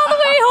 wee, all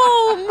the way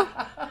home.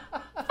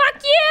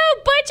 Fuck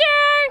you,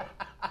 butcher.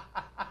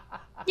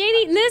 You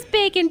ain't eating this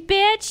bacon,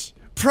 bitch.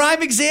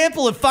 Prime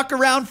example of fuck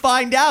around,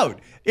 find out.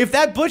 If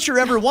that butcher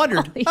ever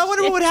wondered, I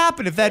wonder what would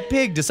happen if that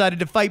pig decided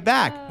to fight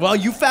back. Well,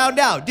 you found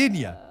out, didn't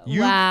you?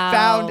 You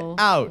found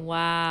out.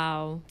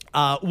 Wow.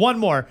 One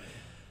more.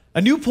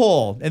 A new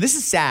poll, and this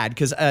is sad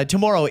because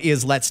tomorrow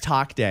is Let's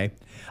Talk Day.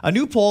 A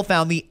new poll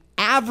found the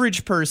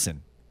average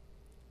person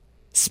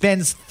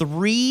spends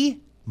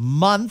 3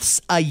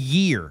 months a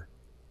year,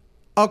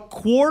 a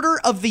quarter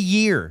of the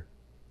year,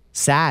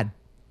 sad.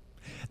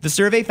 The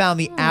survey found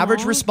the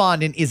average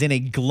respondent is in a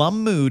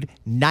glum mood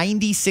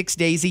 96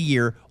 days a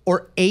year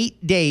or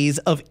 8 days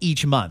of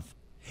each month.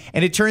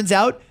 And it turns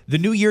out the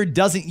new year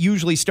doesn't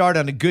usually start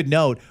on a good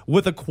note,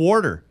 with a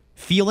quarter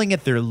feeling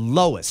at their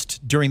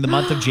lowest during the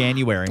month of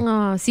January.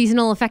 Oh,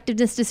 seasonal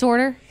effectiveness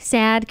disorder.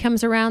 SAD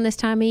comes around this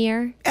time of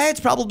year. It's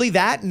probably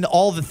that and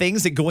all the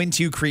things that go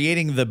into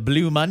creating the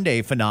Blue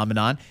Monday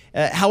phenomenon.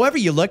 However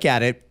you look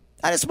at it,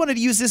 I just wanted to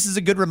use this as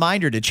a good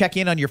reminder to check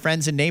in on your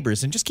friends and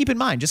neighbors. And just keep in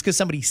mind, just because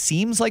somebody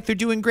seems like they're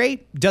doing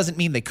great doesn't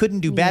mean they couldn't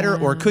do better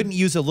or couldn't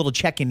use a little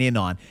checking in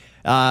on.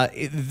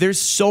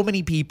 There's so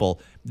many people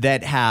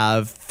that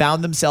have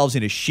found themselves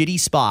in a shitty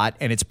spot,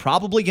 and it's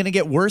probably going to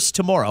get worse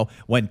tomorrow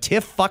when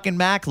Tiff fucking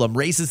Macklem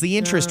raises the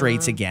interest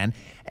rates again.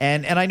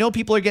 And I know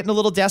people are getting a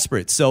little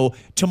desperate. So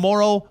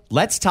tomorrow,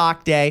 Let's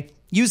Talk Day.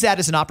 Use that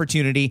as an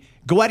opportunity.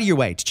 Go out of your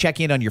way to check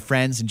in on your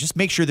friends and just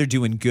make sure they're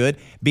doing good,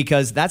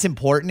 because that's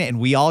important,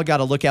 and we all got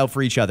to look out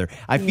for each other.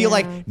 I feel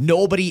like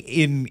nobody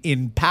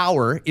in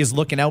power is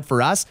looking out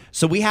for us,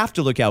 so we have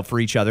to look out for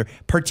each other,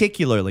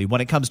 particularly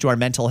when it comes to our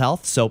mental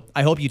health. So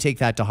I hope you take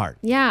that to heart.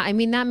 Yeah, I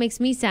mean, that makes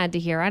me sad to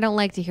hear. I don't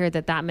like to hear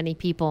that many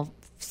people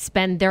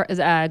spend their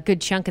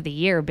good chunk of the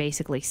year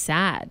basically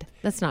sad.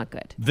 That's not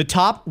good. The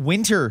top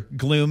winter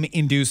gloom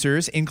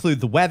inducers include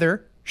the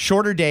weather,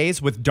 shorter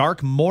days with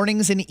dark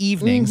mornings and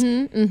evenings,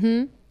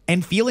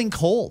 and feeling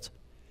cold.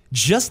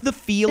 Just the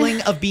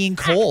feeling of being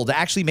cold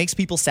actually makes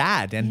people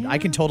sad, and I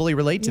can totally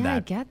relate to that. I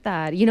get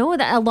that. You know,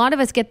 a lot of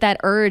us get that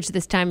urge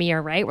this time of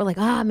year, right? We're like,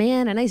 oh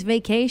man, a nice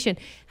vacation.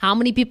 How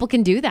many people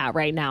can do that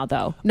right now,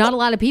 though? Not a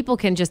lot of people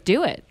can just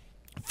do it.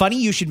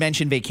 Funny you should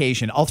mention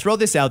vacation. I'll throw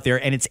this out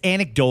there, and it's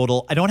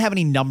anecdotal. I don't have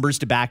any numbers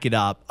to back it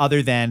up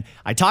other than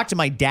I talked to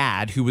my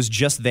dad, who was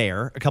just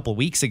there a couple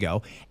weeks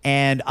ago,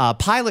 and a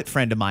pilot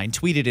friend of mine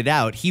tweeted it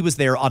out. He was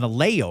there on a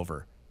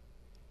layover.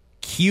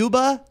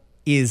 Cuba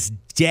is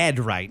dead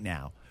right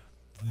now.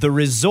 The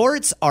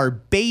resorts are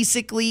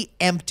basically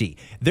empty.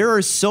 There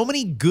are so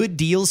many good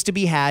deals to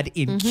be had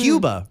in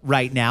Cuba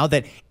right now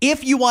that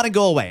if you want to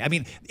go away, I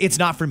mean, it's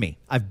not for me.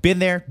 I've been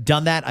there,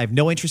 done that. I have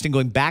no interest in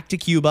going back to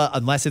Cuba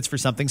unless it's for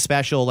something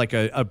special like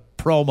a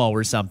promo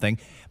or something.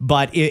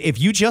 But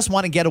if you just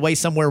want to get away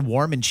somewhere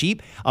warm and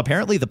cheap,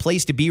 apparently the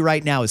place to be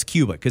right now is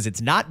Cuba, because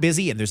it's not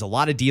busy and there's a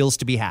lot of deals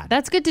to be had.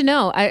 That's good to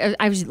know.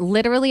 I was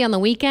literally on the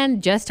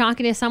weekend just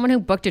talking to someone who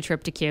booked a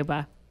trip to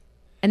Cuba.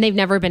 And they've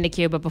never been to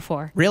Cuba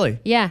before. Really?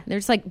 Yeah. They're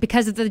just like,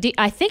 because of the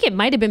I think it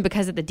might have been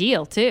because of the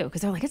deal, too. Because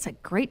they're like, it's a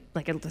great,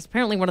 like, it's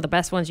apparently one of the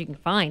best ones you can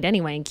find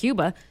anyway in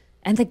Cuba.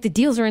 And like the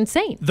deals are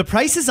insane. The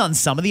prices on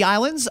some of the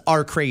islands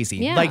are crazy.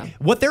 Yeah. Like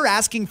what they're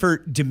asking for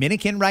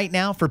Dominican right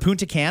now for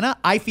Punta Cana,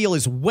 I feel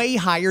is way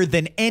higher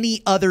than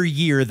any other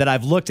year that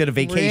I've looked at a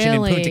vacation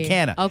in Punta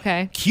Cana.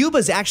 Okay.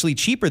 Cuba's actually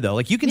cheaper though.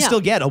 Like you can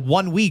still get a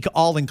 1 week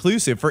all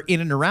inclusive for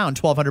in and around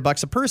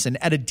 $1,200 a person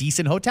at a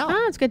decent hotel.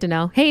 Oh, it's good to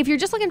know. Hey, if you're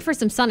just looking for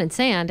some sun and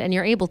sand and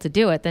you're able to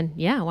do it, then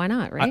yeah, why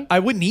not, right? I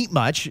wouldn't eat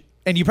much,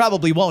 and you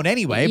probably won't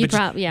anyway.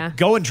 But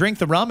go and drink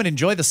the rum and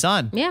enjoy the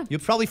sun. Yeah. You'll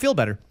probably feel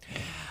better.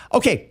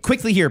 Okay,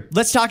 quickly here.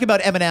 Let's talk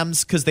about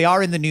M&Ms because they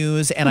are in the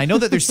news. And I know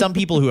that there's some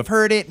people who have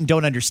heard it and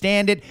don't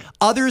understand it.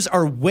 Others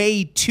are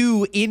way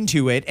too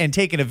into it and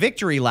taking a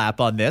victory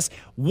lap on this.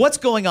 What's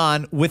going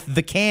on with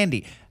the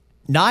candy?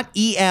 Not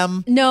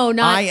E-M. No,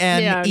 not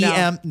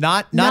I-N-E-M.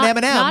 Not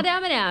M&M. Not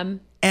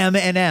M&M.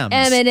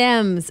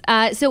 M&Ms.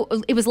 M&Ms. So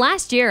it was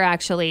last year,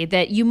 actually,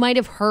 that you might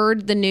have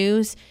heard the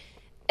news.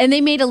 And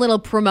they made a little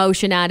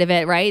promotion out of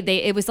it, right?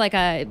 It was like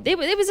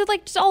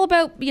just all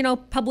about,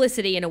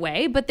 publicity in a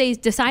way, but they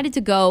decided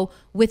to go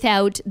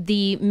without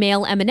the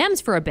male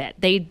M&Ms for a bit.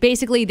 They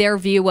basically, their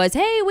view was,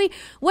 hey, we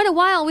went a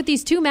while with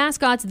these two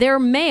mascots. They're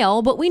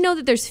male, but we know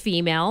that there's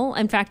female.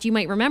 In fact, you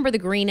might remember the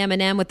green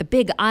M&M with the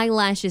big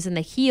eyelashes and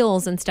the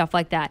heels and stuff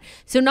like that.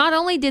 So not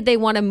only did they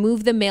want to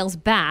move the males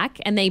back,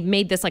 and they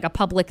made this like a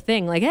public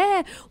thing, like,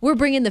 hey, we're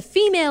bringing the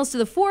females to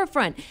the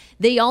forefront.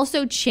 They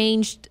also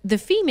changed the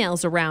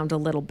females around a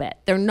little bit.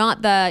 They're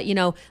not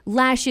the,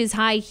 lashes,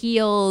 high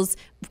heels,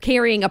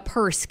 carrying a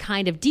purse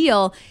kind of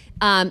deal.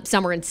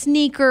 Some are in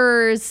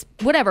sneakers,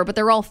 whatever, but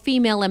they're all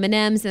female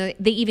M&Ms. And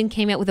they even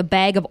came out with a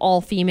bag of all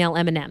female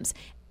M&Ms.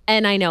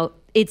 And I know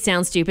it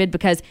sounds stupid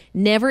because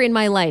never in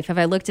my life have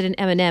I looked at an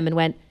M&M and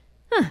went,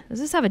 does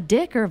this have a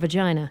dick or a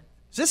vagina?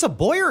 Is this a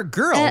boy or a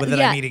girl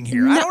that I'm eating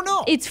here? I don't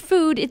know. It's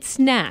food. It's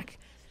snack.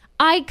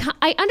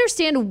 I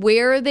understand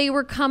where they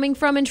were coming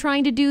from in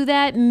trying to do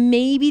that.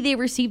 Maybe they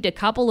received a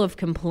couple of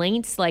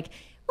complaints like,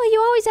 well, you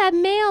always have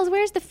males.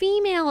 Where's the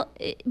female?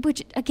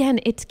 Which, again,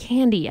 it's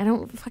candy. I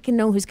don't fucking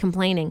know who's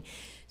complaining.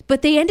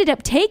 But they ended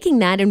up taking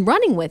that and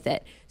running with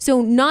it.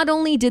 So not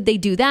only did they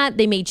do that,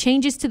 they made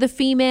changes to the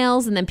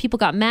females, and then people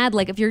got mad.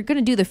 Like, if you're going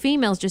to do the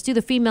females, just do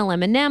the female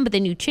M&M, but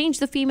then you change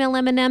the female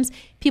M&Ms.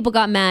 People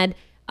got mad.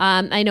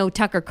 I know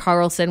Tucker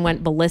Carlson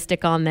went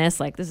ballistic on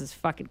this. Like, this is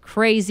fucking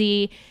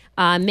crazy.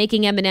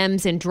 Making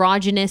M&Ms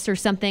androgynous or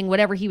something,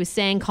 whatever he was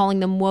saying,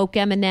 calling them woke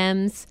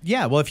M&Ms.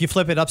 Yeah, well, if you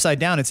flip it upside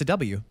down, it's a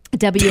W.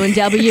 W and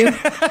W.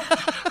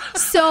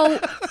 So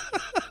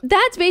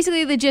that's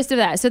basically the gist of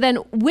that. So then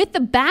with the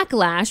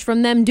backlash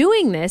from them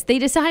doing this, they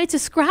decided to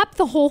scrap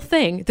the whole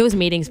thing. Those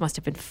meetings must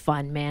have been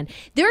fun, man.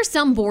 There are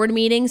some board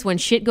meetings when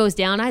shit goes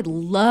down I'd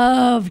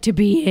love to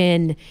be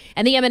in.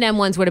 And the M&M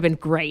ones would have been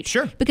great.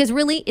 Sure. Because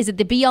really, is it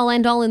the be-all,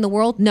 end-all in the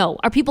world? No.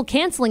 Are people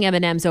canceling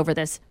M&Ms over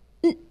this?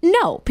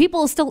 No,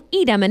 people still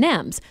eat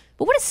M&Ms.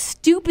 But what a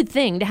stupid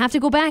thing to have to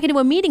go back into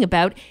a meeting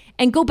about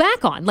and go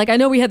back on. Like, I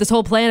know we had this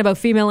whole plan about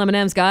female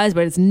M&Ms, guys,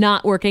 but it's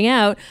not working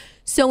out.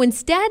 So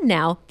instead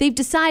now, they've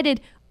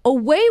decided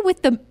away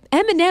with the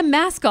M&M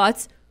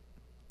mascots,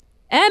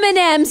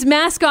 M&M's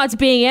mascots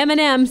being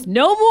M&M's,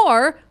 no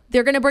more.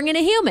 They're going to bring in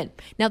a human.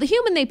 Now, the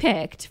human they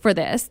picked for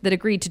this, that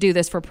agreed to do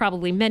this for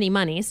probably many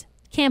monies,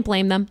 can't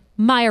blame them,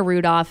 Maya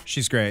Rudolph.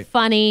 She's great.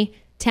 Funny.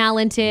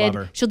 Talented. Love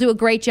her. She'll do a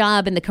great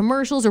job in the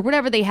commercials or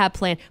whatever they have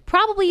planned.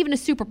 Probably even a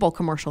Super Bowl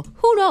commercial.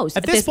 Who knows?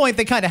 At this point,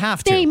 they kind of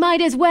have to. They might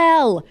as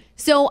well.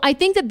 So I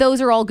think that those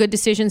are all good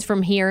decisions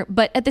from here.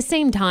 But at the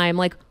same time,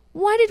 like,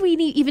 why did we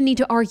even need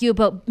to argue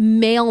about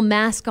male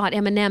mascot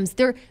M&Ms?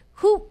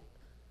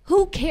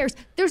 Who cares?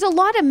 There's a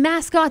lot of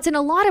mascots and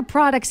a lot of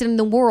products in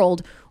the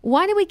world.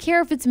 Why do we care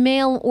if it's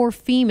male or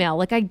female?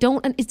 Like,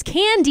 it's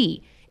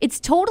candy. It's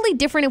totally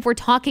different if we're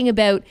talking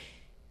about,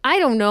 I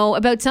don't know,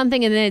 about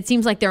something and then it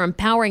seems like they're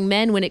empowering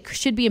men when it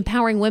should be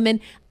empowering women.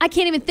 I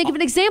can't even think of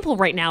an example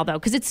right now, though,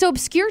 because it's so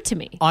obscure to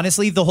me.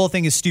 Honestly, the whole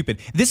thing is stupid.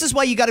 This is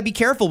why you got to be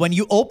careful when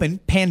you open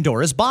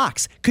Pandora's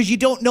box, because you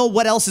don't know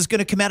what else is going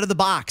to come out of the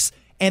box.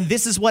 And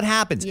this is what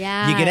happens.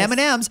 Yes. You get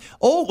M&Ms.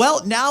 Oh,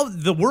 well, now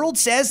the world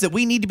says that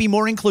we need to be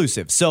more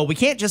inclusive. So we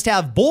can't just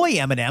have boy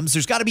M&Ms.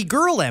 There's got to be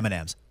girl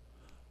M&Ms.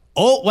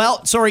 Oh,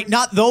 well, sorry,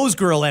 not those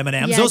girl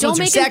M&Ms. Yeah, those don't ones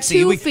are make them sexy.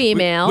 too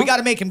female. We got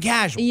to make them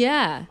casual.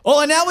 Yeah.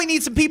 Oh, and now we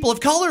need some people of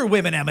color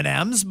women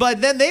M&Ms, but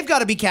then they've got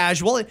to be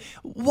casual.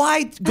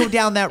 Why go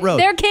down that road?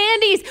 They're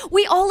candies.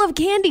 We all love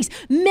candies.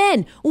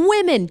 Men,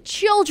 women,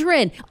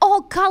 children,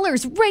 all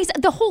colors, race,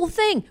 the whole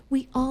thing.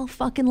 We all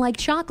fucking like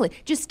chocolate.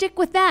 Just stick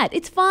with that.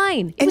 It's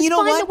fine. It was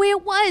fine the way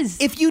it was.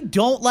 If you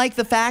don't like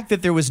the fact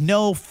that there was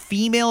no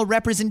female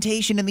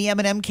representation in the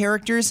M&M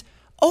characters,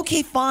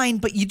 okay, fine,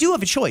 but you do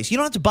have a choice. You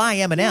don't have to buy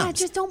M&Ms. Yeah,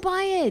 just don't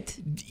buy it.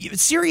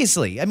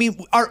 Seriously. I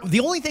mean, the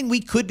only thing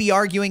we could be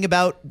arguing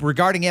about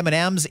regarding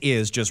M&Ms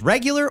is just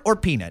regular or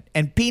peanut.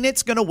 And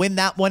peanut's going to win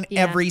that one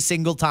every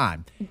single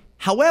time.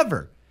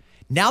 However,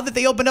 now that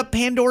they opened up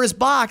Pandora's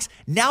box,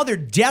 now they're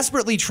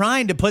desperately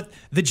trying to put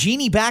the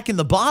genie back in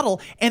the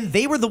bottle, and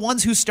they were the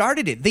ones who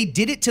started it. They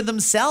did it to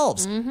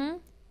themselves. Mm-hmm.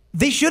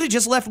 They should have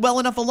just left well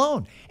enough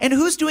alone. And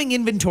who's doing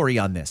inventory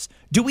on this?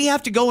 Do we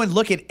have to go and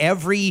look at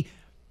every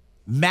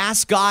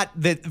mascot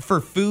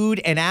for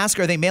food and ask,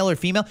 are they male or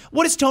female?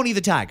 What is Tony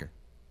the Tiger?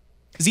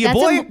 Is he a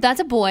boy? That's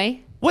a boy.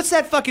 What's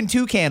that fucking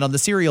toucan on the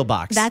cereal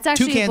box? That's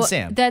actually Toucan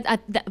Sam.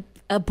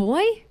 A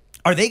boy?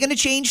 Are they going to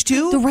change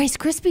too? The Rice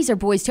Krispies are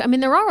boys too. I mean,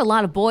 there are a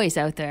lot of boys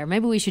out there.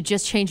 Maybe we should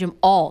just change them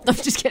all. No,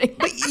 I'm just kidding.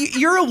 But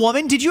you're a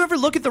woman. Did you ever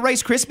look at the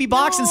Rice Krispie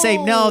box and say,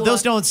 no,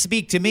 those don't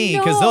speak to me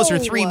because those are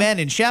 3 men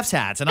in chef's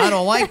hats and I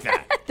don't like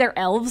that? They're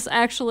elves,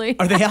 actually.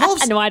 Are they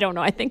elves? No, I don't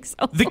know. I think so.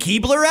 The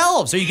Keebler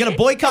elves. Are you going to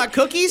boycott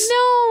cookies?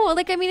 No.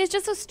 It's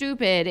just so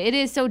stupid. It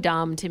is so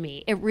dumb to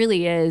me. It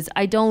really is.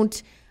 I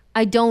don't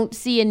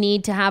see a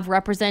need to have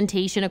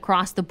representation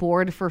across the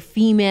board for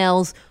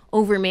females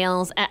over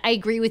males. I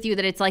agree with you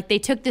that it's like they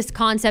took this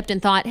concept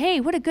and thought, hey,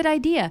 what a good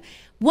idea.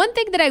 One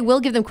thing that I will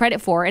give them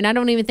credit for, and I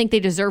don't even think they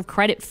deserve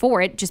credit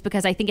for it just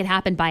because I think it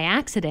happened by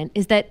accident,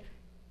 is that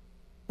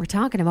we're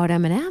talking about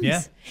M&Ms.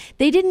 Yeah.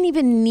 They didn't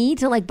even need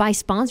to buy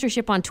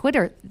sponsorship on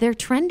Twitter. They're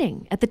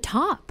trending at the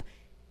top.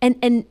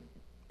 And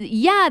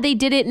yeah, they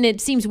did it and it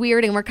seems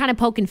weird and we're kind of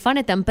poking fun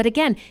at them. But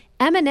again,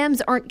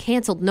 M&Ms aren't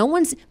canceled. No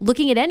one's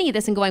looking at any of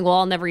this and going, well,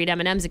 I'll never eat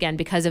M&Ms again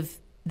because of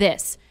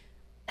this.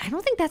 I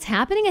don't think that's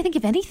happening. I think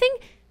if anything,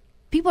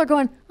 people are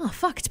going, oh,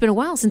 fuck, it's been a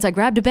while since I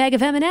grabbed a bag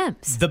of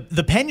M&Ms.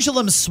 The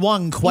pendulum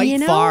swung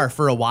quite far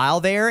for a while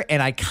there,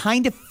 and I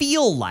kind of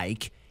feel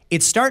like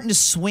it's starting to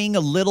swing a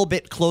little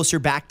bit closer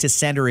back to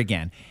center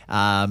again.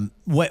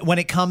 When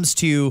it comes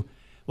to,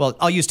 well,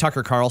 I'll use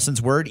Tucker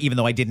Carlson's word, even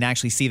though I didn't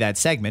actually see that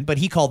segment, but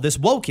he called this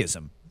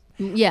wokeism.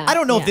 Yeah. I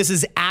don't know if this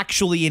is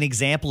actually an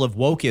example of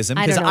wokeism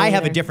because I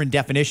have a different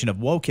definition of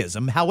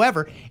wokeism.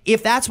 However,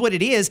 if that's what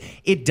it is,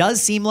 it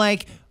does seem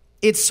like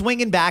it's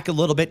swinging back a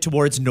little bit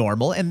towards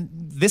normal. And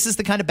this is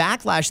the kind of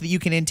backlash that you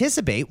can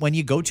anticipate when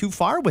you go too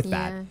far with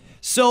that.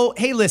 So,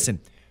 hey,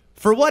 listen,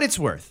 for what it's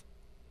worth,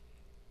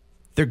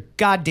 they're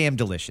goddamn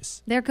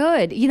delicious. They're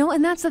good.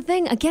 And that's the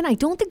thing. Again, I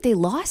don't think they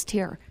lost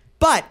here.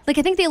 But I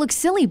think they look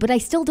silly, but I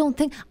still don't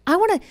think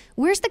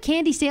where's the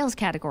candy sales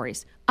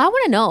categories? I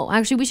want to know.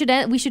 Actually,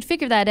 we should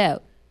figure that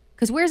out.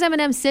 Because where's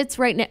M&M sits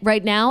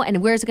right now,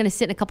 and where's it going to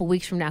sit in a couple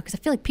weeks from now? Because I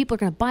feel like people are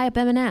going to buy up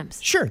M&Ms.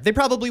 Sure, they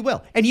probably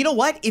will. And you know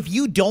what? If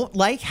you don't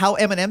like how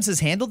M&M's has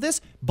handled this,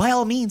 by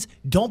all means,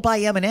 don't buy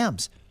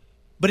M&M's.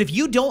 But if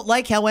you don't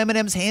like how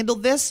M&M's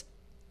handled this,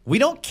 we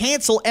don't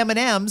cancel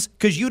M&M's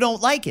because you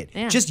don't like it.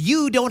 Yeah. Just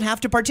you don't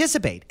have to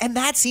participate. And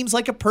that seems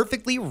like a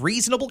perfectly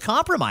reasonable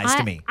compromise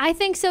to me. I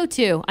think so,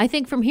 too. I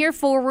think from here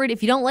forward,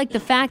 if you don't like the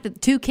fact that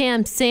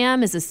Toucan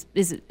Sam is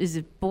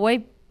a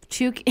boy,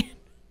 Toucan...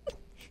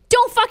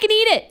 Don't fucking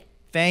eat it.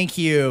 Thank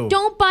you.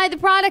 Don't buy the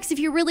products if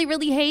you really,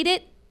 really hate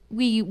it.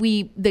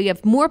 They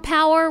have more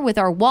power with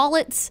our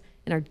wallets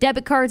and our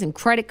debit cards and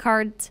credit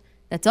cards.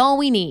 That's all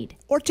we need.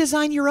 Or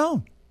design your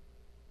own.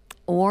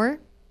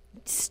 Or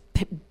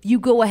you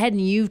go ahead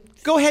and you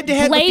go head to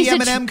head with the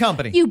M&M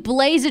company. You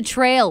blaze a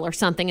trail or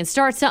something and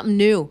start something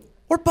new.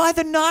 Or buy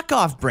the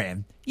knockoff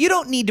brand. You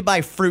don't need to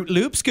buy Fruit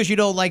Loops because you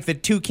don't like the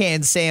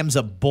Toucan Sam's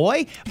a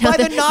boy. Buy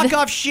the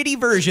knockoff shitty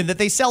version that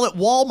they sell at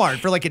Walmart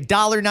for like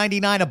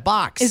 $1.99 a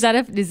box. Is that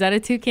a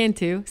toucan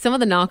too? Some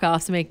of the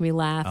knockoffs make me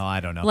laugh. Oh,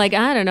 I don't know. I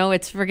don't know.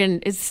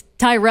 It's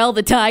Tyrell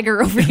the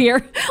Tiger over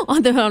here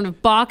on a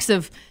box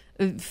of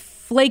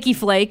flaky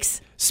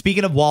flakes.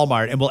 Speaking of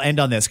Walmart, and we'll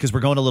end on this because we're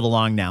going a little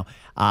long now.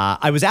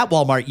 I was at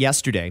Walmart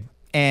yesterday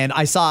and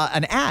I saw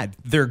an ad.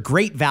 Their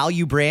great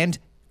value brand,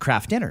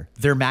 Kraft Dinner,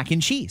 their mac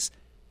and cheese.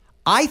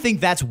 I think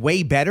that's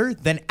way better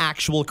than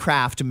actual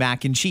Kraft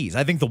mac and cheese.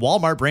 I think the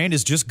Walmart brand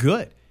is just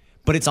good,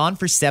 but it's on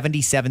for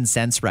 77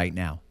 cents right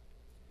now.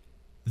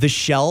 The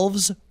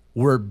shelves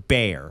were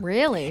bare.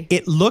 Really?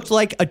 It looked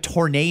like a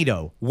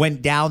tornado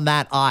went down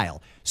that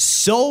aisle.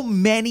 So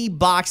many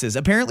boxes.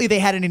 Apparently they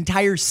had an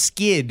entire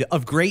skid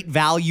of great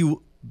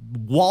value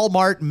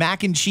Walmart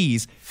mac and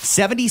cheese,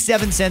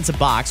 77 cents a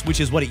box,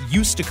 which is what it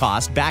used to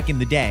cost back in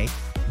the day.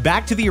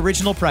 Back to the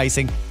original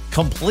pricing,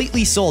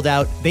 completely sold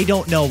out. They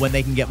don't know when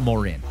they can get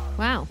more in.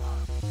 Wow.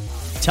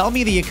 Tell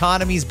me the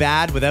economy's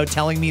bad without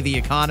telling me the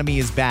economy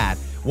is bad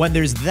when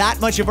there's that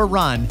much of a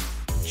run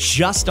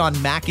just on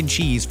mac and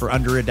cheese for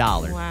under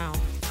 $1. Wow.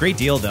 Great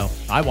deal, though.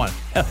 I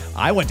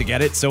went to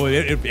get it, so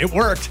it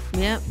worked.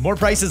 Yeah. More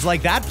prices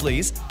like that,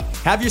 please.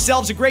 Have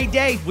yourselves a great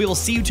day. We will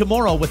see you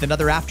tomorrow with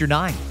another After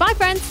 9. Bye,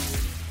 friends.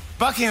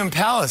 Buckingham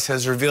Palace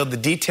has revealed the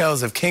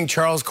details of King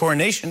Charles'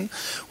 coronation,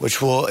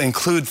 which will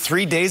include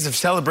 3 days of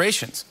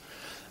celebrations.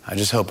 I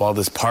just hope all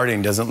this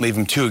partying doesn't leave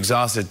him too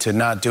exhausted to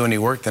not do any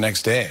work the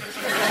next day.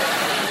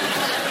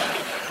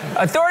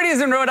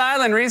 Authorities in Rhode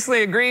Island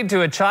recently agreed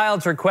to a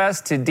child's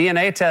request to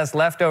DNA test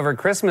leftover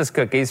Christmas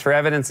cookies for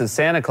evidence of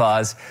Santa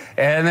Claus,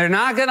 and they're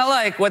not going to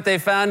like what they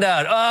found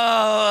out.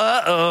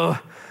 Uh-oh.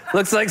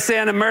 Looks like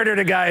Santa murdered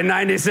a guy in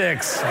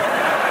 96.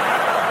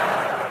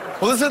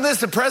 Well, listen to this.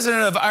 The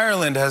president of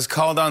Ireland has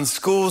called on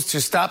schools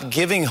to stop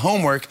giving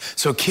homework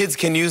so kids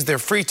can use their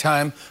free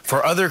time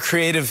for other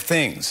creative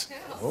things.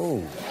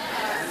 Oh.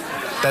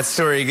 That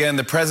story again.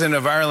 The president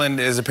of Ireland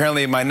is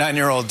apparently my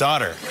 9-year-old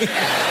daughter.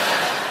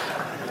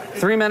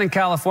 3 men in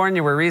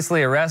California were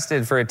recently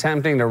arrested for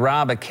attempting to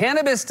rob a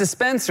cannabis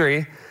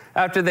dispensary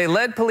after they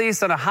led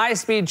police on a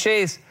high-speed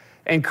chase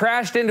and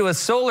crashed into a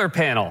solar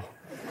panel.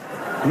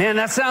 Man,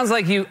 that sounds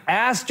like you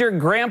asked your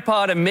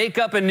grandpa to make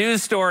up a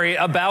news story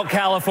about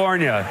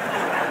California.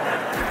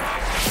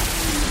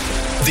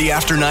 The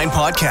After 9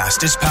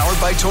 podcast is powered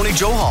by Tony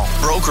Johal,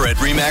 broker at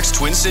RE/MAX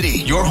Twin City.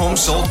 Your home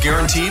sold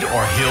guaranteed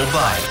or he'll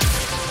buy it.